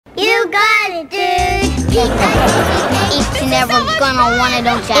Each and every gonna wanna,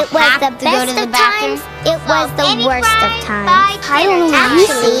 don't you have to go to the bathroom? It was the worst of times. I don't know what you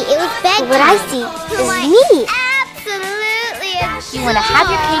see. It was bedtime. What I see is me. Absolutely. You want to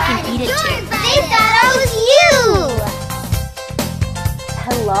have your cake and eat it too. They thought I was you.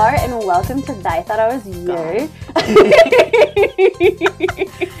 Hello and welcome to They Thought I Was You.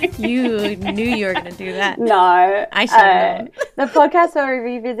 You knew you were going to do that. No. I should have known. The podcast where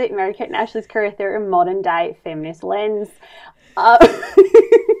we revisit Mary-Kate and Ashley's career through a modern day feminist lens.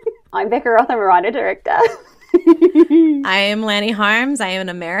 I'm Becca Roth, I'm a writer-director. I am Lanny Harms. I am an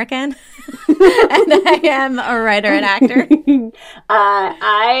American. And I am a writer and actor.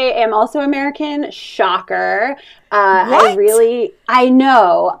 I am also American. Shocker. What? I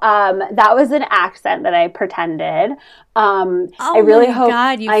know. That was an accent that I pretended. I really hope.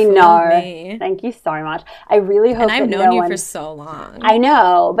 God, you I fooled know. me. Thank you so much. I really hope. And I've that known no you one, for so long. I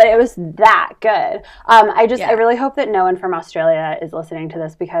know, but it was that good. I Yeah. really hope that no one from Australia is listening to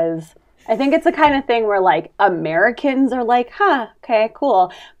this because I think it's the kind of thing where like Americans are like, huh, okay,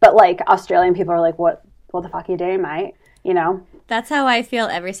 cool. But like Australian people are like, what the fuck are you doing, mate? You know? That's how I feel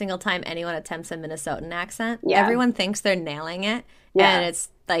every single time anyone attempts a Minnesotan accent. Yeah. Everyone thinks they're nailing it. Yeah. And it's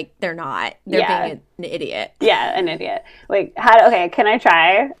like they're not. They're Yeah. being an idiot. Yeah, an idiot. Like, okay, can I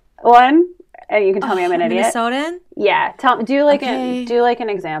try one? And you can tell me I'm an idiot. Minnesotan? Yeah, do like Okay. an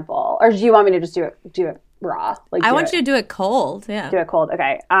example, or do you want me to just do it raw? Like, I want you to do it cold. Yeah. do it cold.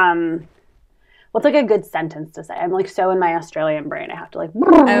 Okay. What's like a good sentence to say? I'm like so in my Australian brain, I have to like.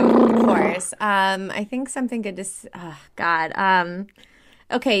 Of course. I think something good to oh, God.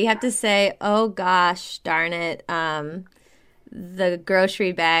 Okay, you have to say, oh gosh, darn it. The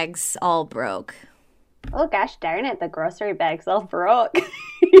grocery bags all broke. Oh gosh, darn it! The grocery bags all broke.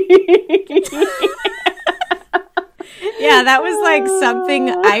 Yeah, that was like something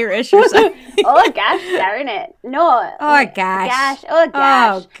Irish or something. Oh gosh, darn it! No. Oh gosh. Oh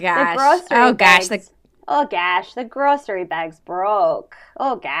gosh. Oh gosh. The grocery Oh gosh. bags. Oh gosh, the grocery bags broke.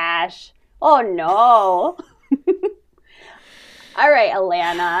 Oh gosh. Oh no. All right,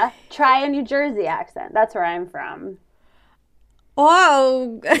 Alana, try a New Jersey accent. That's where I'm from.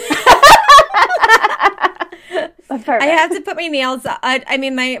 Oh. That's perfect. I have to put my nails. I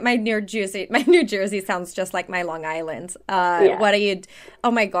mean, my New Jersey sounds just like my Long Island. Yeah. What are you?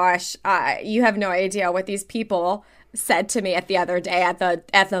 Oh my gosh, you have no idea what these people said to me the other day at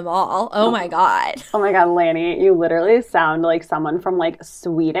the mall. Oh my god. Oh my god, Lanny, you literally sound like someone from like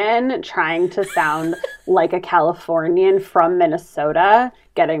Sweden trying to sound like a Californian from Minnesota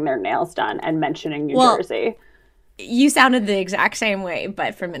getting their nails done and mentioning New Jersey. You sounded the exact same way,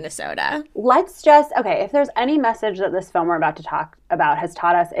 but from Minnesota. Let's just, okay, if there's any message that this film we're about to talk about has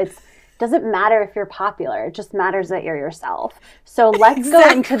taught us, it doesn't matter if you're popular. It just matters that you're yourself. So let's go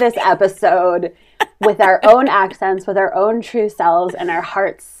into this episode with our own accents, with our own true selves, and our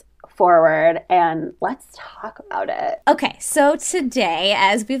hearts forward, and let's talk about it. Okay, so today,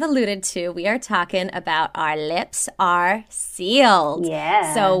 as we've alluded to, we are talking about Our Lips Are Sealed.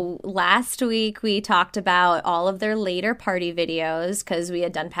 Yeah. So last week we talked about all of their later party videos because we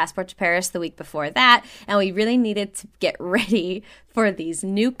had done Passport to Paris the week before that, and we really needed to get ready for these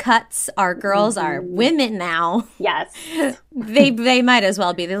new cuts. Our girls are women now. Yes. They might as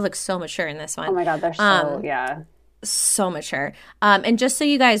well be. They look so mature in this one. Oh my god, they're so, yeah. So mature. And just so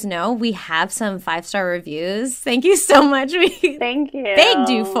you guys know, we have some 5-star reviews. Thank you so much. We Thank you. begged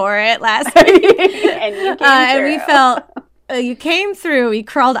you for it last week. And you came through. And we felt you came through. We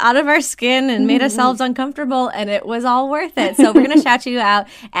crawled out of our skin and made ourselves uncomfortable, and it was all worth it. So we're going to shout you out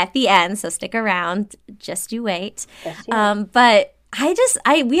at the end. So stick around. Just you wait. Just you wait. But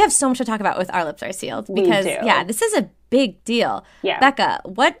we have so much to talk about with Our Lips Are Sealed because, do. yeah, this is a big deal. Yeah. Becca,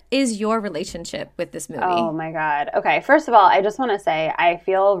 what is your relationship with this movie? Oh my god. Okay, first of all, I just want to say I'm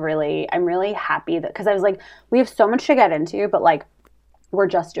really happy that, because I was like, we have so much to get into, but like, we're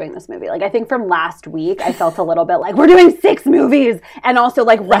just doing this movie. Like, I think from last week, I felt a little bit like, we're doing 6 movies and also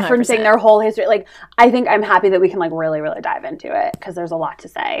like referencing 100%. their whole history. Like, I think I'm happy that we can like really, really dive into it because there's a lot to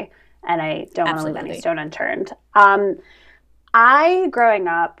say and I don't want to leave any stone unturned. I, growing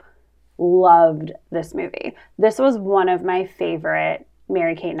up, loved this movie. This was one of my favorite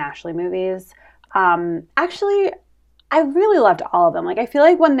Mary-Kate and Ashley movies. Actually, I really loved all of them. Like, I feel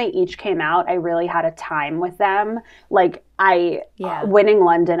like when they each came out, I really had a time with them. Like, Winning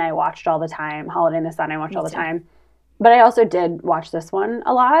London, I watched all the time. Holiday in the Sun, I watched all the time. But I also did watch this one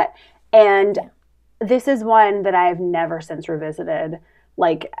a lot. And this is one that I've never since revisited.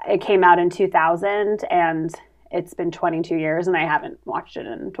 Like, it came out in 2000, and it's been 22 years, and I haven't watched it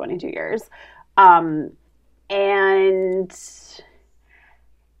in 22 years. And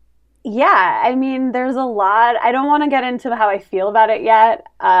Yeah, I mean, there's a lot. I don't want to get into how I feel about it yet.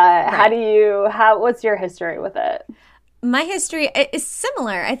 What's your history with it? My history is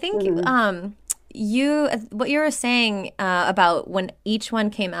similar. I think what you were saying about when each one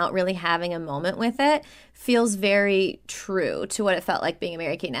came out really having a moment with it feels very true to what it felt like being a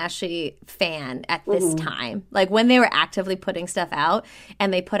Mary-Kate and Ashley fan at this time. Like when they were actively putting stuff out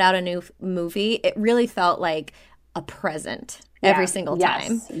and they put out a new movie, it really felt like a present every single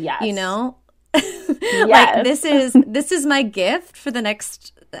time. Yes. You know? Yes. Like this is my gift for the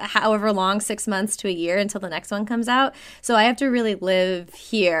next however long, 6 months to a year until the next one comes out. So I have to really live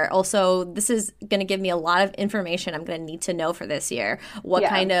here. Also, this is going to give me a lot of information I'm going to need to know for this year. What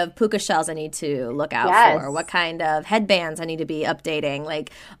kind of puka shells I need to look out for, what kind of headbands I need to be updating,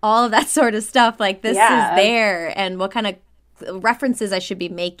 like all of that sort of stuff. Like this is there, and what kind of references I should be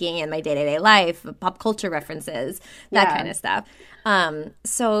making in my day-to-day life, pop culture references, that kind of stuff.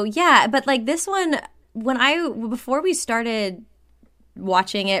 So yeah, but like this one, before we started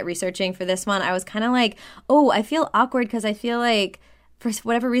watching it, researching for this one, I was kind of like, oh, I feel awkward because I feel like for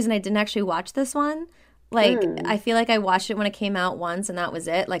whatever reason I didn't actually watch this one. Like I feel like I watched it when it came out once and that was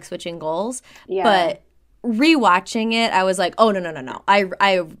it, like Switching Goals. Yeah. But rewatching it, I was like, oh no.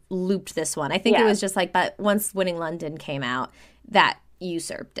 I looped this one. I think it was just like, but once Winning London came out, that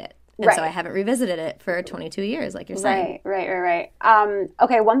usurped it. And so I haven't revisited it for 22 years, like you're saying. Right.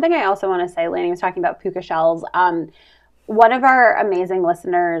 Okay, one thing I also want to say, Lainey was talking about puka shells. One of our amazing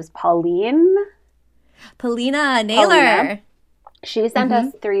listeners, Paulina Naylor, she sent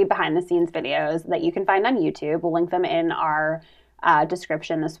us 3 behind-the-scenes videos that you can find on YouTube. We'll link them in our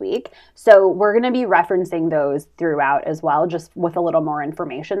description this week. So we're going to be referencing those throughout as well, just with a little more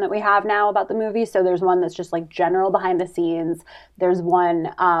information that we have now about the movie. So there's one that's just like general behind-the-scenes. There's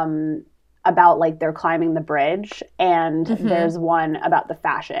one about like they're climbing the bridge, and there's one about the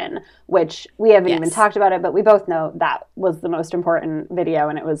fashion, which we haven't even talked about it, but we both know that was the most important video,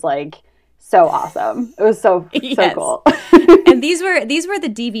 and it was like so awesome. It was so cool. And these were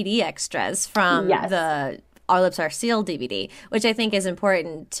the DVD extras from the Our Lips Are Sealed DVD, which I think is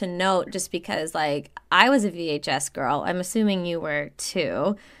important to note just because like I was a VHS girl. I'm assuming you were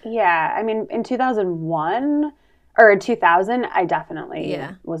too. Yeah, I mean in 2001 or in 2000, I definitely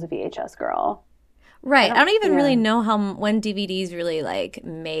was a VHS girl. Right. I don't even really know when DVDs really like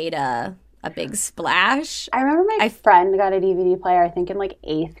made a big splash. I remember my friend got a DVD player, I think in like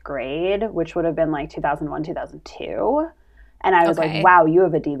 8th grade, which would have been like 2001, 2002. And I was like, wow, you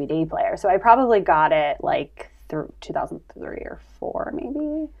have a DVD player. So I probably got it like through 2003 or 4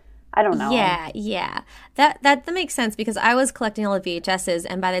 maybe. I don't know. Yeah. That makes sense because I was collecting all the VHSs,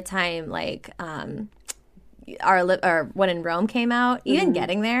 and by the time like When in Rome came out, even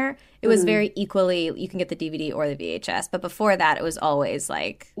getting there, it was very equally, you can get the DVD or the VHS. But before that, it was always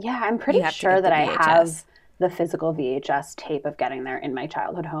like, I'm pretty sure that I have the physical VHS tape of getting there in my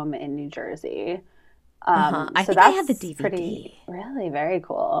childhood home in New Jersey. I think I had the DVD. Really very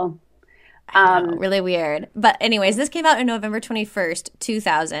cool. I know, really weird. But anyways, this came out on November 21st,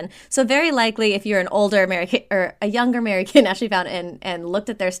 2000. So very likely if you're an older American or a younger American Ashley found and looked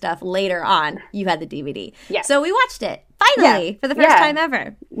at their stuff later on, you had the DVD. Yeah. So we watched it finally for the first time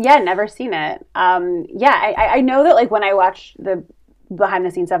ever. Yeah, never seen it. I know that like when I watched the behind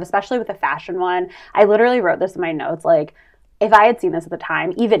the scenes stuff, especially with the fashion one, I literally wrote this in my notes like, if I had seen this at the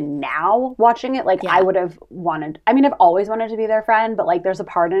time, even now watching it, like I would have wanted, I mean, I've always wanted to be their friend, but like there's a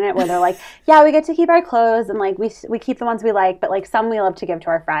part in it where they're like, yeah, we get to keep our clothes and like we keep the ones we like, but like some we love to give to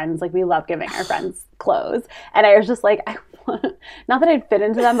our friends. Like we love giving our friends clothes. And I was just like, not that I'd fit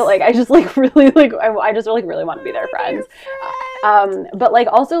into them, but like I just like really like, I just like really want to be their friends. But like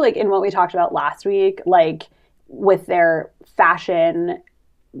also like in what we talked about last week, like with their fashion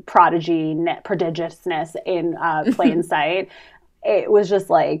prodigiousness in plain sight, it was just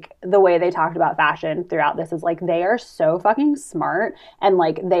like the way they talked about fashion throughout this is like they are so fucking smart, and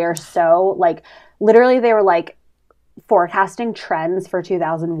like they are so like literally they were like forecasting trends for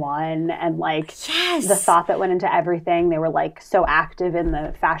 2001 and like the thought that went into everything. They were like so active in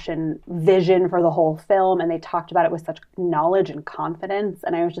the fashion vision for the whole film, and they talked about it with such knowledge and confidence,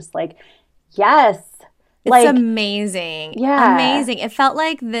 and I was just like, yes. It's amazing. Yeah. Amazing. It felt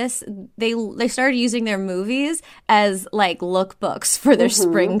like this, they started using their movies as like lookbooks for their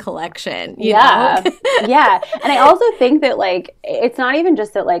spring collection, you know? Yeah. And I also think that like, it's not even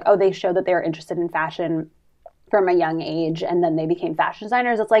just that like, oh, they showed that they were interested in fashion from a young age and then they became fashion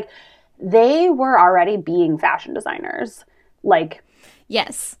designers. It's like, they were already being fashion designers, like,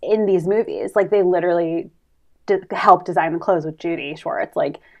 in these movies. Like they literally helped design the clothes with Judy Schwartz.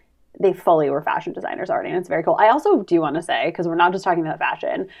 Like, they fully were fashion designers already, and it's very cool. I also do want to say, because we're not just talking about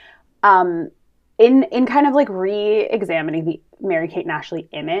fashion, in kind of like re-examining the Mary-Kate and Ashley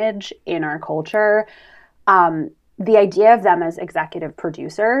image in our culture, the idea of them as executive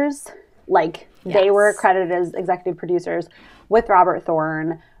producers, like they were credited as executive producers with Robert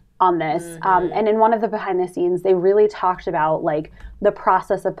Thorne on this. And in one of the behind the scenes, they really talked about like the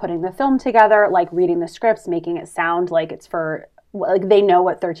process of putting the film together, like reading the scripts, making it sound like it's for, like they know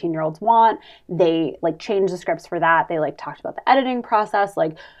what 13-year-olds want. They like change the scripts for that. They like talked about the editing process,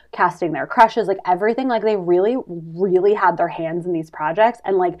 like casting their crushes, like everything. Like they really, really had their hands in these projects.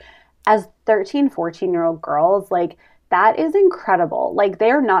 And like as 13, 14-year-old girls, like that is incredible. Like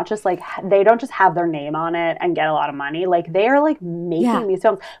they're not just like, they don't just have their name on it and get a lot of money. Like they are like making these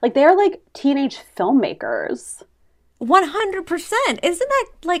films. Like they're like teenage filmmakers. 100%. Isn't that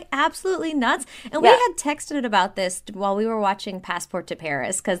like absolutely nuts? And we had texted about this while we were watching Passport to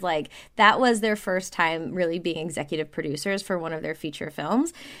Paris, because like that was their first time really being executive producers for one of their feature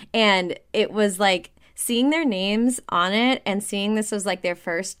films. And it was like seeing their names on it and seeing this was like their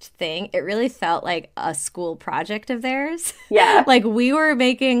first thing, it really felt like a school project of theirs. Yeah. Like we were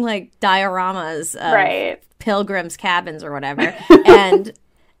making like dioramas of pilgrims' cabins or whatever. And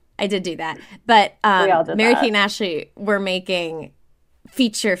I did do that. But Mary-Kate and Ashley were making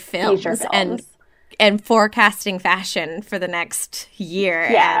feature films. And forecasting fashion for the next year.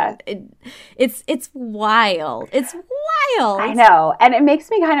 Yeah. And it's wild. It's wild. I know. And it makes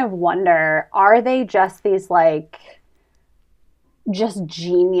me kind of wonder, are they just these like just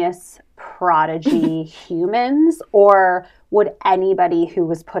genius prodigy humans, or would anybody who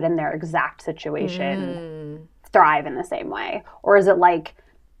was put in their exact situation thrive in the same way? Or is it like,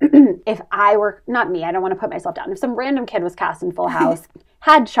 if I were, not me, I don't want to put myself down. If some random kid was cast in Full House,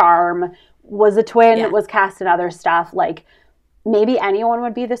 had charm, was a twin, was cast in other stuff, like maybe anyone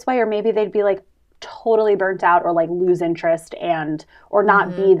would be this way, or maybe they'd be like totally burnt out or like lose interest or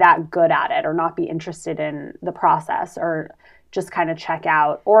not be that good at it, or not be interested in the process, or just kind of check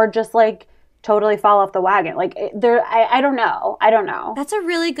out, or just like totally fall off the wagon. Like I don't know. That's a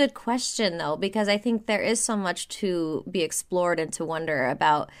really good question though, because I think there is so much to be explored and to wonder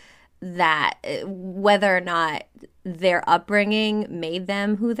about that, whether or not their upbringing made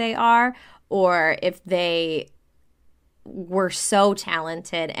them who they are, or if they were so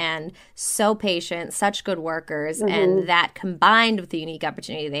talented and so patient, such good workers, and that combined with the unique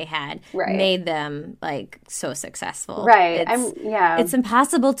opportunity they had made them like so successful. Right. It's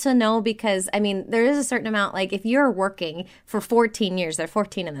impossible to know, because I mean there is a certain amount, like if you're working for 14 years, they're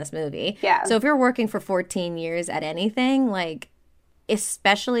 14 in this movie. Yeah. So if you're working for 14 years at anything, like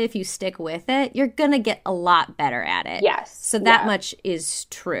especially if you stick with it, you're going to get a lot better at it. Yes. So that much is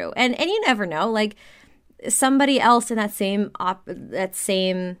true. And you never know, like somebody else in that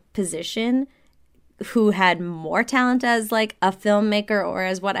same position who had more talent as like a filmmaker or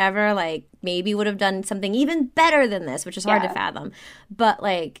as whatever, like maybe would have done something even better than this, which is hard to fathom. But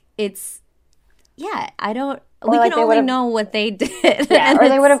like it's, I don't, we can only know what they did. Yeah, or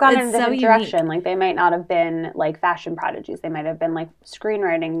they would have gone in a different direction. Like they might not have been like fashion prodigies. They might have been like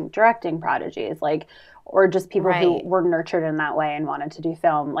screenwriting, directing prodigies, like, or just people who were nurtured in that way and wanted to do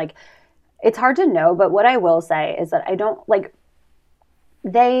film. Like it's hard to know, but what I will say is that I don't like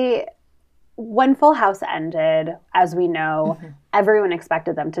when Full House ended, as we know, everyone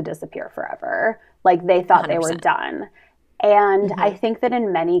expected them to disappear forever. Like they thought 100%. They were done. And I think that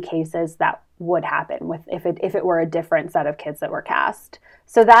in many cases that would happen with if it were a different set of kids that were cast.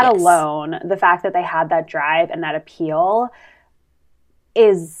 So that alone, the fact that they had that drive and that appeal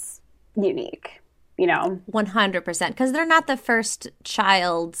is unique, you know? 100%, because they're not the first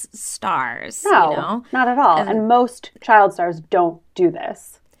child stars. No, you know? Not at all. And most child stars don't do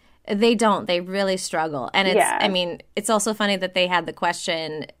this. They don't. They really struggle. And it's, I mean, it's also funny that they had the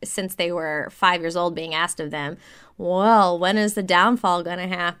question since they were 5 years old being asked of them, well, when is the downfall going to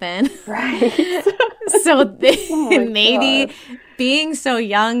happen? Right. So maybe being so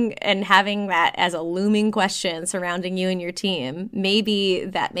young and having that as a looming question surrounding you and your team, maybe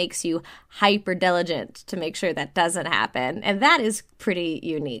that makes you hyper diligent to make sure that doesn't happen. And that is pretty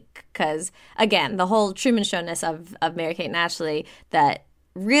unique because, again, the whole Truman Show-ness of Mary-Kate and Ashley, that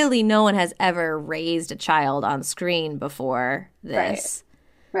really no one has ever raised a child on screen before this.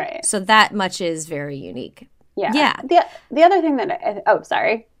 Right. So that much is very unique. Yeah. The other thing that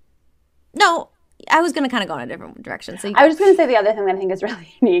sorry. No, I was going to kind of go in a different direction. So I was just going to say the other thing that I think is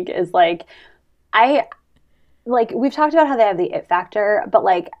really unique is like we've talked about how they have the it factor, but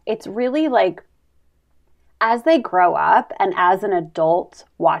like it's really like as they grow up and as an adult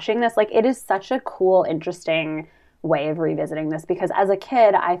watching this, like it is such a cool, interesting way of revisiting this, because as a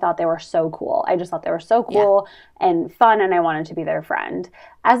kid, I thought they were so cool. I just thought they were so cool and fun, and I wanted to be their friend.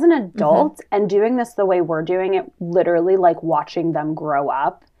 As an adult and doing this the way we're doing it, literally like watching them grow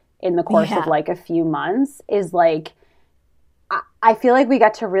up in the course of like a few months is like, I feel like we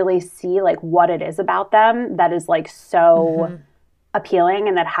get to really see like what it is about them that is like so appealing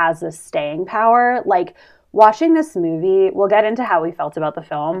and that has this staying power. Like watching this movie, we'll get into how we felt about the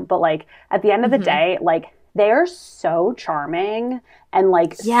film, but like at the end of the day, like they are so charming and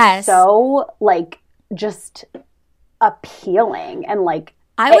like so like just appealing, and like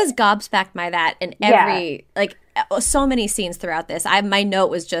I was gobsmacked by that in every like so many scenes throughout this. My note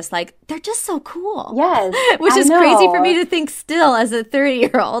was just like, they're just so cool. Yes. Which is crazy for me to think still as a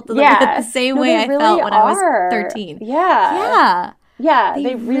 30-year-old. Like, the same way I felt when I was 13. Yeah.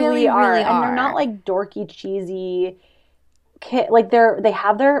 They really are. Really and they're not like dorky, cheesy kid. Like they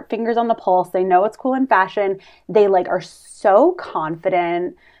have their fingers on the pulse. They know it's cool in fashion. They like are so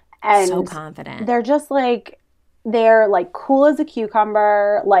confident. And so confident. They're just like, they're like cool as a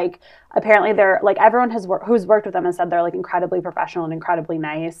cucumber. Like apparently they're like, everyone who's worked with them has said they're like incredibly professional and incredibly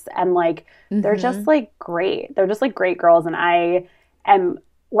nice, and like they're just like great. They're just like great girls, and I am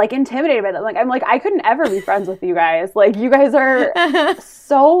like intimidated by them. Like I'm like, I couldn't ever be friends with you guys. Like you guys are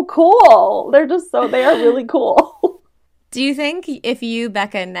so cool. They are really cool. Do you think if you,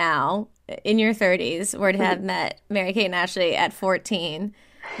 Becca, now in your 30s were to have met Mary-Kate and Ashley at 14,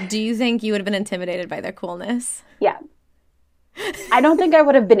 do you think you would have been intimidated by their coolness? Yeah. I don't think I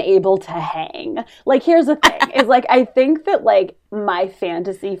would have been able to hang. Like, here's the thing, is like, I think that like my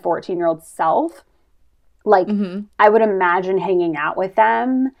fantasy 14-year-old self, like I would imagine hanging out with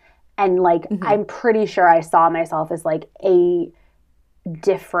them, and like, I'm pretty sure I saw myself as like a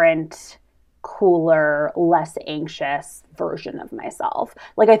different, cooler, less anxious version of myself.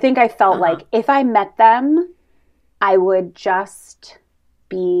 Like, I think I felt like if I met them, I would just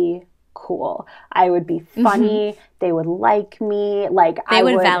be cool. I would be funny. They would like me. Like they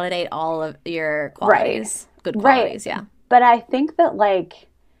would validate all of your qualities, good qualities. Yeah. But I think that like,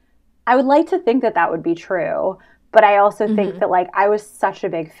 I would like to think that that would be true. But I also think that like, I was such a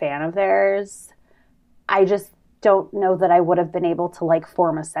big fan of theirs. I just don't know that I would have been able to like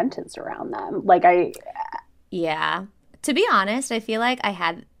form a sentence around them. Like yeah. To be honest, I feel like I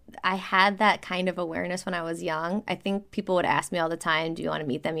had that kind of awareness when I was young. I think people would ask me all the time, do you want to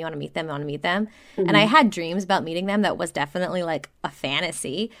meet them? You want to meet them? You want to meet them? And I had dreams about meeting them that was definitely like a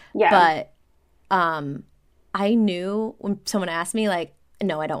fantasy. Yeah. But I knew when someone asked me, like,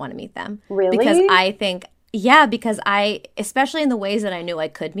 no, I don't want to meet them. Really? Because I think, because especially in the ways that I knew I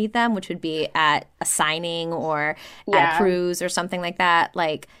could meet them, which would be at a signing or at a cruise or something like that,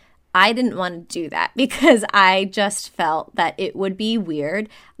 like, I didn't want to do that because I just felt that it would be weird.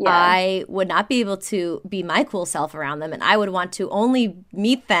 Yeah. I would not be able to be my cool self around them, and I would want to only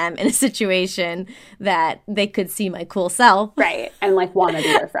meet them in a situation that they could see my cool self. Right, and like want to be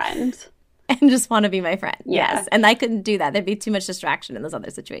their friend. And just want to be my friend. Yeah. Yes. And I couldn't do that. There'd be too much distraction in those other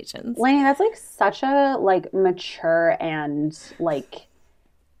situations. Lainey, that's like such a like mature and like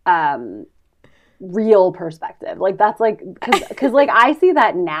real perspective. Like that's like because like I see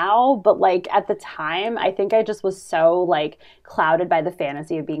that now, but like at the time I think I just was so like clouded by the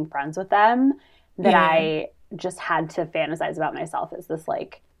fantasy of being friends with them that I just had to fantasize about myself as this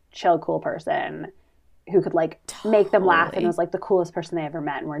like chill, cool person who could like make them laugh and was like the coolest person they ever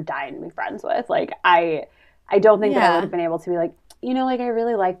met and were dying to be friends with. Like I don't think that I would have been able to be like, you know, like I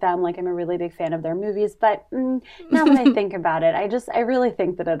really like them. Like I'm a really big fan of their movies, but now that I think about it, I really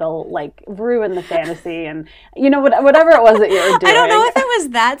think that it'll like ruin the fantasy and, you know, whatever it was that you were doing. I don't know if it was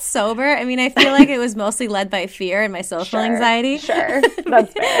that sober. I mean, I feel like it was mostly led by fear and my social anxiety. Sure.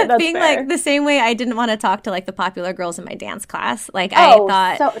 That's fair. That's being fair. Like the same way I didn't want to talk to like the popular girls in my dance class. Like I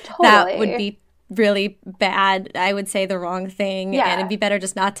thought that would be really bad. I would say the wrong thing and it'd be better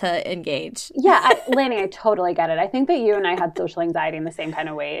just not to engage. Yeah, Lainey, I totally get it. I think that you and I had social anxiety in the same kind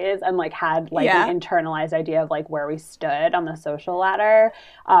of ways and like had like an internalized idea of like where we stood on the social ladder.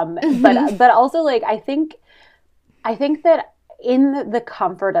 But also like I think that in the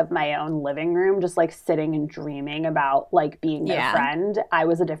comfort of my own living room, just like sitting and dreaming about like being their friend, I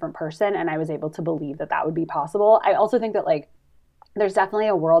was a different person and I was able to believe that that would be possible. I also think that like there's definitely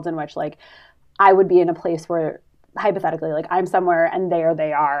a world in which like I would be in a place where hypothetically, like I'm somewhere and there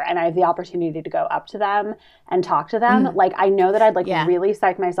they are and I have the opportunity to go up to them and talk to them. Like I know that I'd like really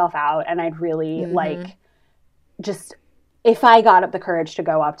psych myself out and I'd really like just, if I got up the courage to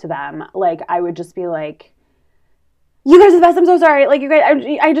go up to them, like I would just be like, you guys are the best. I'm so sorry. Like you guys,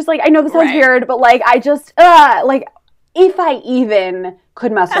 I just like, I know this sounds weird, but like I just like if I even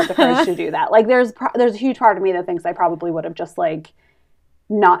could muster up the courage to do that. Like there's a huge part of me that thinks I probably would have just like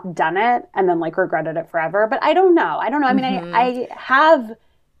not done it and then like regretted it forever. But I don't know. I mean, I have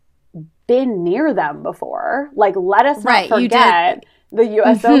been near them before. Like, let us not forget the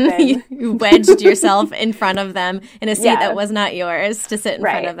U.S. Open. You wedged yourself in front of them in a seat that was not yours to sit in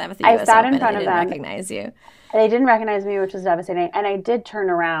front of them at the U.S. Open. I sat Open in front of them. They didn't recognize you. They didn't recognize me, which was devastating. And I did turn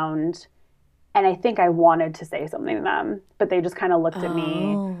around, and I think I wanted to say something to them, but they just kind of looked at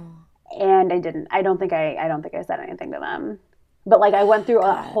me, and I didn't. I don't think I said anything to them. But like I went through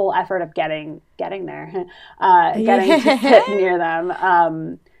a whole effort of getting there, getting to sit near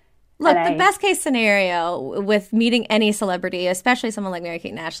them. Look, the best case scenario with meeting any celebrity, especially someone like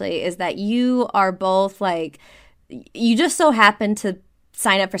Mary-Kate and Ashley, is that you are both like, you just so happen to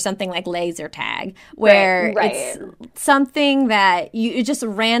sign up for something like laser tag, where it's something that you just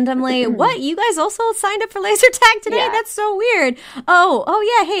randomly, what, you guys also signed up for laser tag today? That's so weird. Oh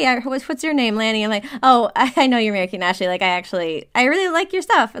yeah, hey, what's your name, Lanny? I'm like, oh, I know you're Mary-Kate and Ashley. Like, I really like your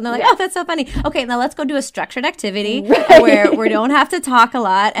stuff. And they're like, oh, that's so funny. Okay, now let's go do a structured activity where we don't have to talk a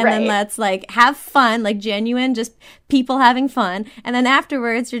lot, and then let's like have fun, like genuine, just people having fun. And then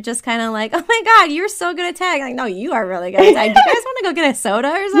afterwards, you're just kind of like, oh my God, you're so good at tag. Like, no, you are really good at tag. Do you guys want to go get a soda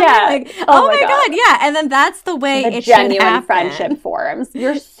or something? Yeah. Like, oh my God. Yeah. And then that's the way it should happen. Genuine friendship forums.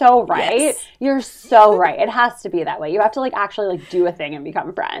 You're so right. Yes. You're so right. It has to be that way. You have to like actually like do a thing and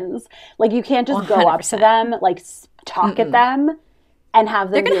become friends. Like you can't just 100%. Go up to them, like talk at them. And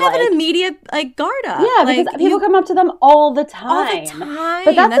have them They're going to have an immediate, like, guard up. Yeah, because people come up to them all the time. All the time.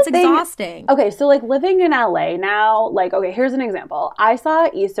 But that's exhausting. Okay, so, like, living in LA now, like, okay, here's an example. I saw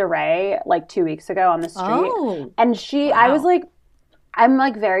Issa Rae, like, 2 weeks ago on the street. Oh. And I was, like, I'm,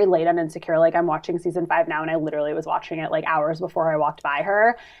 like, very late on Insecure. Like, I'm watching season 5 now, and I literally was watching it, like, hours before I walked by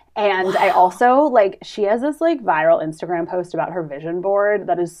her. And I also, like, she has this, like, viral Instagram post about her vision board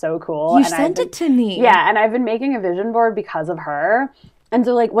that is so cool. You sent it to me. Yeah, and I've been making a vision board because of her. And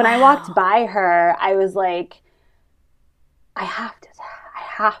so, like, when I walked by her, I was like, I have to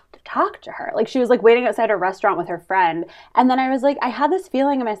talk to her. Like, she was, like, waiting outside a restaurant with her friend. And then I was like, I had this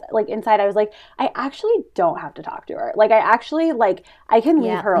feeling in my, like, inside. I was like, I actually don't have to talk to her. Like, I actually, like, I can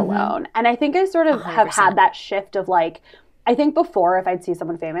leave her alone. And I think I sort of 100%. Have had that shift of, like, I think before, if I'd see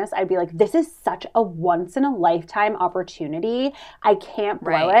someone famous, I'd be like, this is such a once-in-a-lifetime opportunity. I can't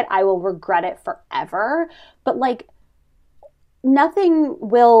blow it. I will regret it forever. But, like, nothing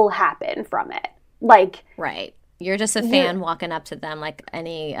will happen from it. Like, right. You're just a fan walking up to them like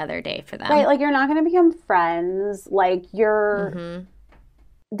any other day for them. Right. Like, you're not going to become friends. Like, you're...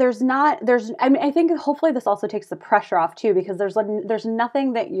 I mean, I think hopefully this also takes the pressure off, too, because there's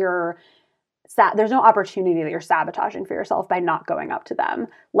nothing that there's no opportunity that you're sabotaging for yourself by not going up to them.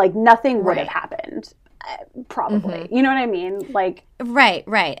 Like, nothing would have happened. Probably. You know what I mean? Like...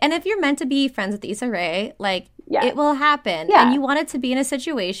 Right. And if you're meant to be friends with Issa Rae, like... Yeah. It will happen. Yeah. And you want it to be in a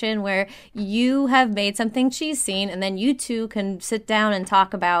situation where you have made something she's seen, and then you two can sit down and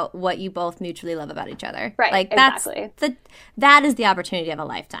talk about what you both mutually love about each other. Right. Like, exactly. That is the opportunity of a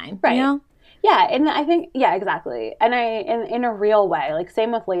lifetime. Right. You know? Yeah, and I think, yeah, exactly. And in a real way, like,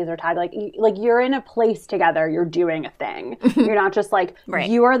 same with laser tag, like you're in a place together, you're doing a thing. You're not just like,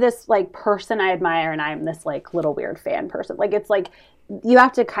 you are this, like, person I admire, and I'm this, like, little weird fan person. Like, it's like, you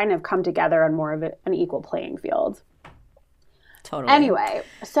have to kind of come together on more of an equal playing field. Totally. Anyway,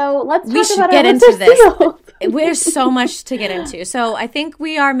 so let's talk should about get into this. There's so much to get into. So I think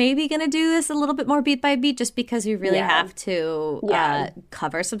we are maybe going to do this a little bit more beat by beat, just because we really have to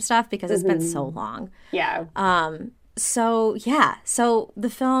cover some stuff because it's been so long. Yeah. So the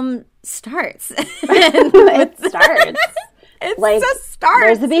film starts. It starts. It like, just starts.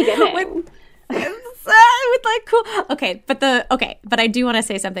 There's the beginning. With like cool. But I do want to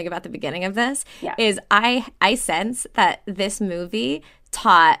say something about the beginning of this. Yeah. Is I sense that this movie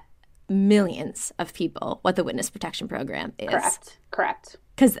taught millions of people what the witness protection program is. Correct.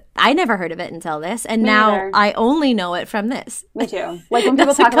 Because I never heard of it until this, and now I only know it from this. Me too. Like, when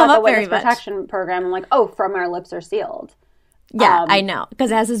people talk about the witness protection program, I'm like, oh, from our lips are sealed. Yeah, I know. Because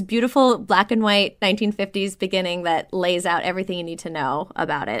it has this beautiful black and white 1950s beginning that lays out everything you need to know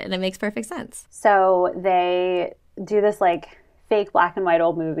about it, and it makes perfect sense. So they do this, like, fake black and white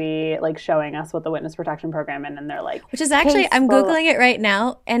old movie, like, showing us what the witness protection program is, and they're like... Which is actually, I'm Googling it right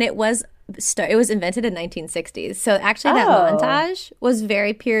now, and it was invented in 1960s. So actually that montage was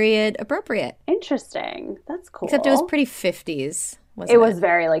very period appropriate. Interesting. That's cool. Except it was pretty 50s. It was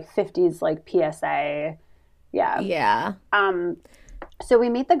very, like, 50s, like, PSA... Yeah. Yeah. So we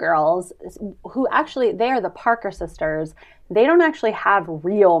meet the girls who actually, they are the Parker sisters. They don't actually have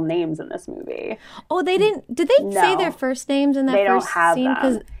real names in this movie. Oh, they didn't. Did they say their first names in that they first don't have scene? them.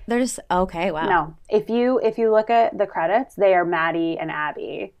 Because they're just okay. Wow. No, if you look at the credits, they are Maddie and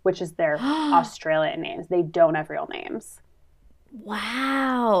Abby, which is their Australian names. They don't have real names.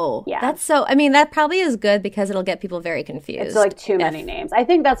 Wow. Yeah. That's so. I mean, that probably is good because it'll get people very confused. It's like too many names. I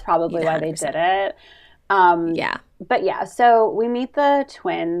think that's probably why they did it. Yeah. But yeah, so we meet the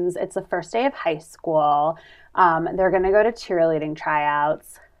twins. It's the first day of high school. They're going to go to cheerleading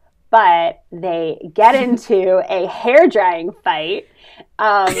tryouts, but they get into a hair drying fight.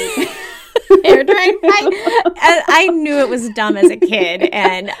 Hair drying fight? And I knew it was dumb as a kid,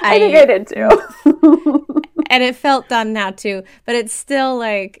 and I think I did too. And it felt dumb now too, but it still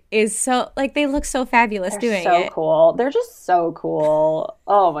like is so like they look so fabulous doing so it. So cool. They're just so cool.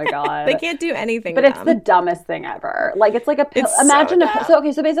 Oh my god. They can't do anything. But dumb. It's the dumbest thing ever. Like it's like a imagine so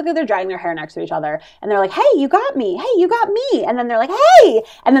basically they're drying their hair next to each other and they're like, "Hey, you got me. Hey, you got me." And then they're like, "Hey."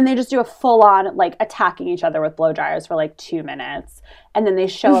 And then they just do a full on like attacking each other with blow dryers for like 2 minutes. And then they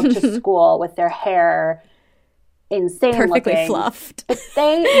show up to school with their hair insane perfectly looking. Fluffed. But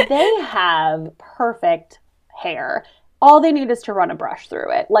they have perfect hair. All they need is to run a brush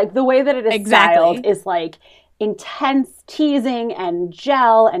through it. Like the way that it is styled is like intense teasing and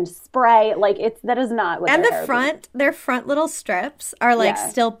gel and spray. Like that is not what and their front little strips are like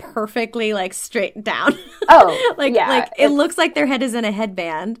still perfectly like straight down. Oh, like it looks like their head is in a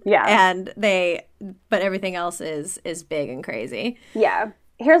headband. Yeah, and but everything else is big and crazy. Yeah.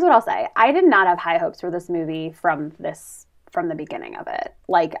 Here's what I'll say. I did not have high hopes for this movie from the beginning of it.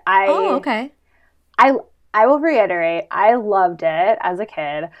 Like okay. I will reiterate, I loved it as a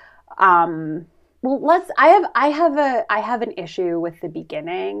kid. Well, I have an issue with the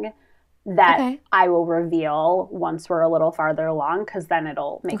beginning that I will reveal once we're a little farther along, because then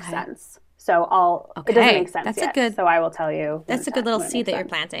it'll make sense. So it doesn't make sense yet. So I will tell you. That's a good little seed that you're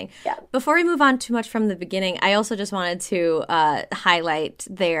planting. Yeah. Before we move on too much from the beginning, I also just wanted to highlight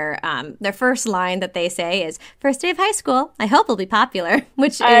their first line that they say is "First day of high school. I hope we'll be popular,"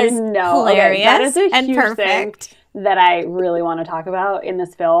 which is hilarious that is a and huge perfect. Thing that I really want to talk about in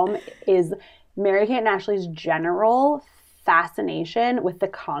this film is Mary-Kate and Ashley's general fascination with the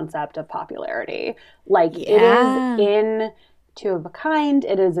concept of popularity. Like it is in Two of a Kind,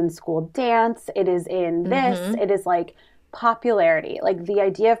 it is in school dance, it is in this, it is like popularity. Like the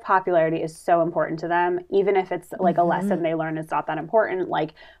idea of popularity is so important to them, even if it's like a lesson they learn is not that important.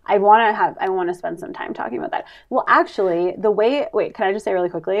 Like I want to spend some time talking about that. Well, actually, can I just say really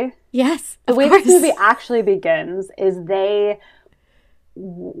quickly? Yes. The way this movie actually begins is they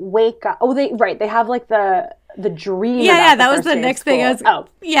wake up. Oh, they have like the dream. Yeah, that was the next thing. It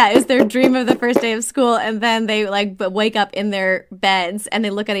was their dream of the first day of school, and then they like wake up in their beds and they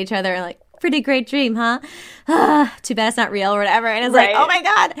look at each other and like, pretty great dream, huh? Too bad it's not real or whatever. And it's like, oh my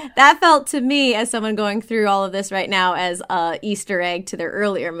god, that felt to me as someone going through all of this right now as a Easter egg to their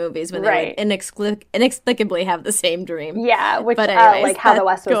earlier movies when they would inexplicably have the same dream. Yeah, which but anyways, like How the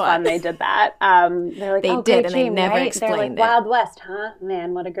West Was Fun, they did that. They're like, they oh, did, great and dream, they never right? explained They're like, it. Wild West, huh?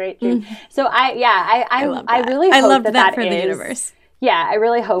 Man, what a great dream. So I really hope loved that for is, the universe. Yeah, I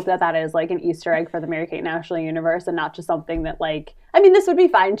really hope that is like an Easter egg for the Mary-Kate and Ashley universe, and not just something that like, I mean, this would be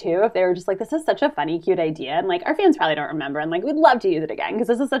fine too if they were just like, this is such a funny, cute idea, and like our fans probably don't remember, and like we'd love to use it again because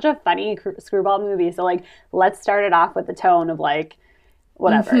this is such a funny screwball movie. So like, let's start it off with the tone of like,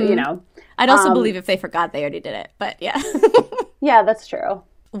 whatever, you know. I'd also believe if they forgot they already did it, but yeah. Yeah, that's true.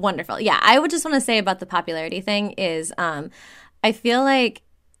 Wonderful. Yeah, I would just want to say about the popularity thing is I feel like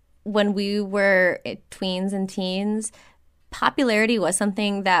when we were tweens and teens, popularity was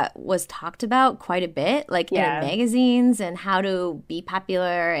something that was talked about quite a bit, like in magazines and how to be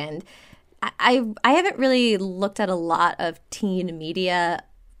popular. And I haven't really looked at a lot of teen media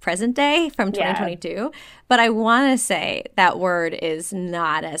present day from 2022, but I want to say that word is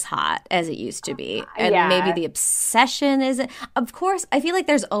not as hot as it used to be. And maybe the obsession isn't. Of course, I feel like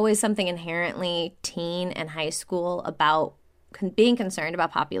there's always something inherently teen and high school about being concerned about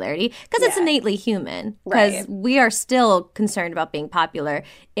popularity because it's innately human, because we are still concerned about being popular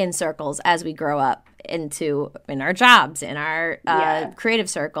in circles as we grow up in our jobs, in our creative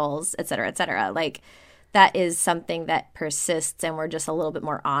circles, et cetera, like that is something that persists, and we're just a little bit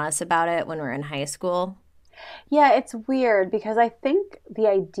more honest about it when we're in high school. Yeah, it's weird because I think the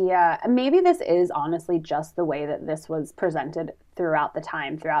idea, maybe this is honestly just the way that this was presented throughout the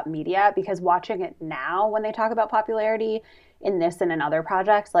time, throughout media, because watching it now when they talk about popularity in this and in other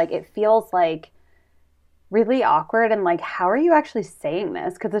projects, like it feels like really awkward and like, how are you actually saying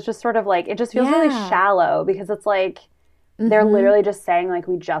this? Because it's just sort of like, it just feels really shallow because it's like, they're literally just saying, like,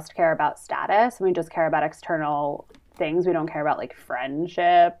 we just care about status and we just care about external things. We don't care about, like,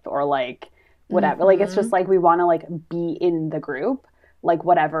 friendship or, like, whatever. Like, it's just, like, we want to, like, be in the group, like,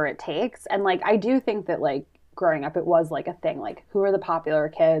 whatever it takes. And, like, I do think that, like, growing up, it was, like, a thing. Like, who are the popular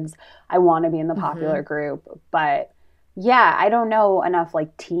kids? I want to be in the popular group. But, yeah, I don't know enough,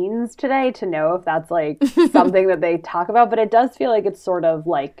 like, teens today to know if that's, like, something that they talk about. But it does feel like it's sort of,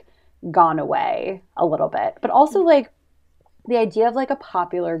 like, gone away a little bit. But also, like, the idea of, like, a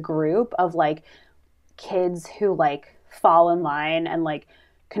popular group of, like, kids who, like, fall in line and, like,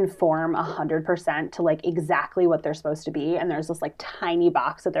 conform 100% to, like, exactly what they're supposed to be, and there's this, like, tiny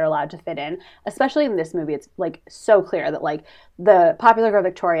box that they're allowed to fit in. Especially in this movie, it's, like, so clear that, like, the popular girl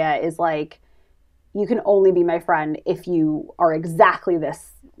Victoria is, like, you can only be my friend if you are exactly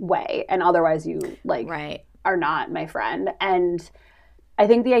this way, and otherwise you, like, are not my friend. And I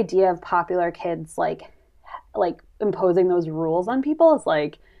think the idea of popular kids, like imposing those rules on people is,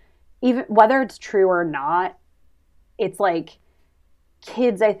 like, even whether it's true or not, it's, like,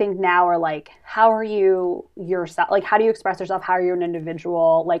 kids, I think, now are, like, how are you yourself? Like, how do you express yourself? How are you an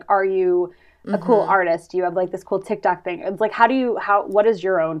individual? Like, are you a cool artist? Do you have, like, this cool TikTok thing? It's, like, what is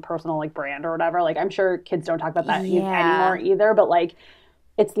your own personal, like, brand or whatever? Like, I'm sure kids don't talk about that anymore either, but, like,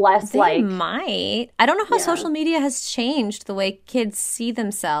 it's less they might. I don't know how social media has changed the way kids see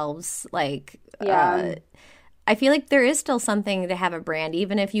themselves. Like, I feel like there is still something to have a brand,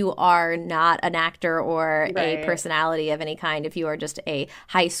 even if you are not an actor or a personality of any kind. If you are just a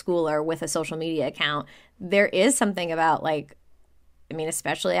high schooler with a social media account, there is something about, like, I mean,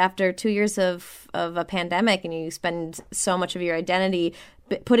 especially after 2 years of a pandemic and you spend so much of your identity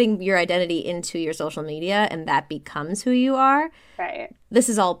putting your identity into your social media and that becomes who you are. Right. This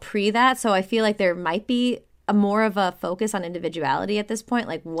is all pre that. So I feel like there might be more of a focus on individuality at this point,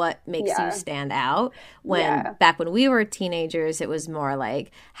 like what makes you stand out. When back when we were teenagers, it was more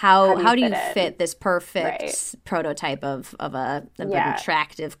like how do you fit this perfect prototype of an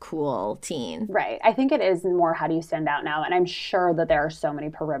attractive, cool teen. Right. I think it is more how do you stand out now, and I'm sure that there are so many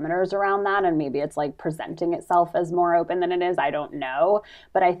perimeters around that, and maybe it's, like, presenting itself as more open than it is. I don't know,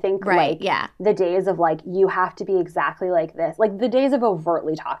 but I think the days of, like, you have to be exactly like this, like the days of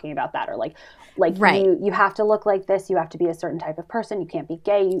overtly talking about that, or like you have to look like this, you have to be a certain type of person, you can't be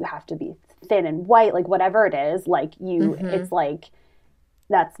gay, you have to be thin and white, like whatever it is, like it's like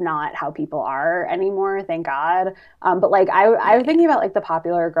that's not how people are anymore, thank God. But, like, I was thinking about, like, the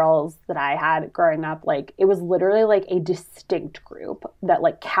popular girls that I had growing up. Like, it was literally, like, a distinct group that,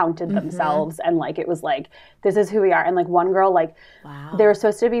 like, counted themselves, and, like, it was like, this is who we are. And, like, one girl, like, they were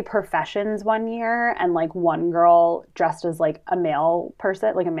supposed to be professions one year, and, like, one girl dressed as, like, a male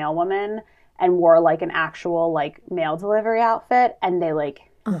person, like a male woman, and wore, like, an actual, like, mail delivery outfit, and they, like,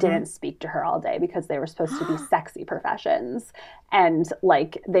 didn't speak to her all day because they were supposed to be sexy professions. And,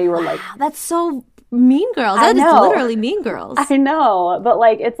 like, they were like... That's so Mean Girls. That is literally Mean Girls. I know. But,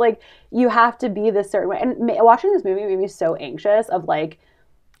 like, it's like you have to be this certain way. And watching this movie made me so anxious of, like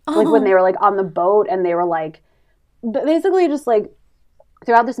when they were, like, on the boat and they were, like... Basically just, like,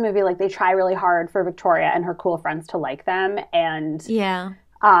 throughout this movie, like, they try really hard for Victoria and her cool friends to like them. And...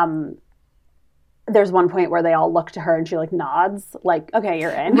 there's one point where they all look to her and she, like, nods, like, okay,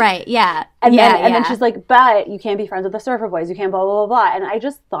 you're in. Right, yeah. And then she's like, but you can't be friends with the Surfer Boys. You can't blah, blah, blah, blah. And I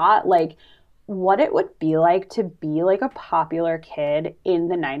just thought, like, what it would be like to be, like, a popular kid in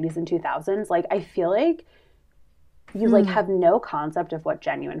the 90s and 2000s. Like, I feel like you, like, have no concept of what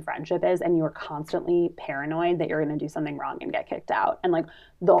genuine friendship is, and you are constantly paranoid that you're going to do something wrong and get kicked out. And, like,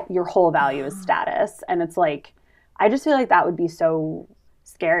 your whole value is status. And it's, like, I just feel like that would be so...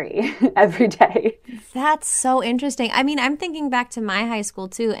 scary every day. That's so interesting. I mean, I'm thinking back to my high school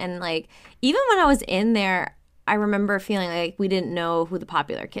too, and, like, even when I was in there, I remember feeling like we didn't know who the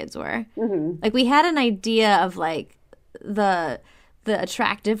popular kids were. Like, we had an idea of, like, the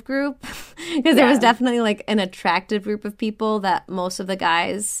attractive group, because there was definitely, like, an attractive group of people that most of the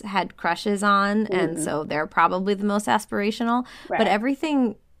guys had crushes on, and so they're probably the most aspirational. But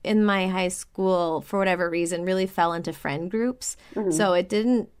everything in my high school, for whatever reason, really fell into friend groups. So it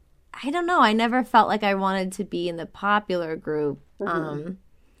didn't, I don't know, I never felt like I wanted to be in the popular group.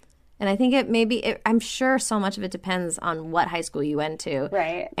 And I think I'm sure so much of it depends on what high school you went to.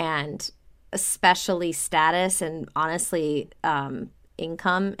 Right. And especially status and, honestly,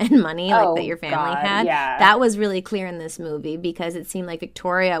 income and money that your family had. Yeah. That was really clear in this movie, because it seemed like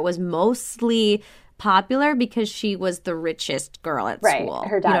Victoria was mostly popular because she was the richest girl at school.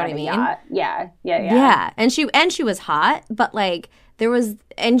 Her dad, you know what I mean? Yeah. And she was hot, but, like,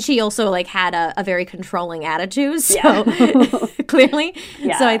 and she also like had a very controlling attitude, so clearly.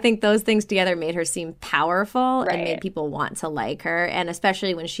 Yeah. So I think those things together made her seem powerful and made people want to like her. And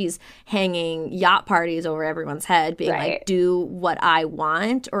especially when she's hanging yacht parties over everyone's head, being like, do what I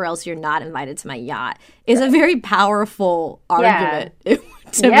want or else you're not invited to my yacht, is a very powerful argument to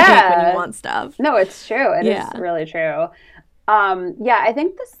make when you want stuff. No, it's true. It is really true. I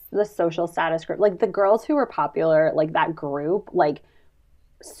think the social status group, like the girls who were popular, like that group, like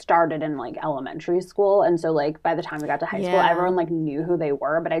started in like elementary school, and so like by the time we got to high school, everyone like knew who they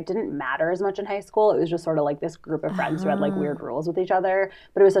were, but it didn't matter as much in high school. It was just sort of like this group of friends who had like weird rules with each other,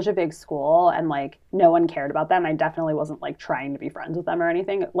 but it was such a big school and like no one cared about them. I definitely wasn't like trying to be friends with them or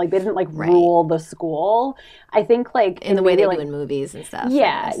anything. Like they didn't like rule the school. I think like in the way they do in movies and stuff.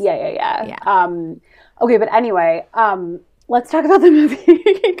 Yeah. Okay, but anyway, let's talk about the movie.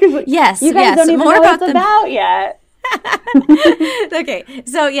 You guys don't even know what it's about yet. Okay,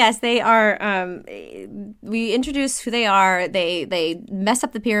 so yes, they are. We introduce who they are. They mess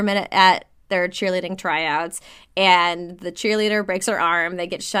up the pyramid at their cheerleading tryouts, and the cheerleader breaks her arm. They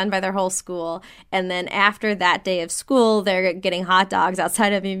get shunned by their whole school, and then after that day of school, they're getting hot dogs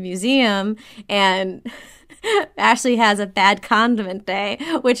outside of a museum, and Ashley has a bad condiment day,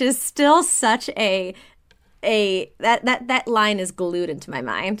 which is still such that line is glued into my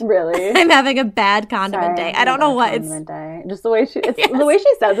mind. Really? I'm having a bad condiment day. I don't know what it's day. Just the way the way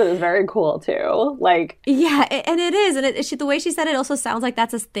she says it is very cool too. Like and it is, and the way she said it also sounds like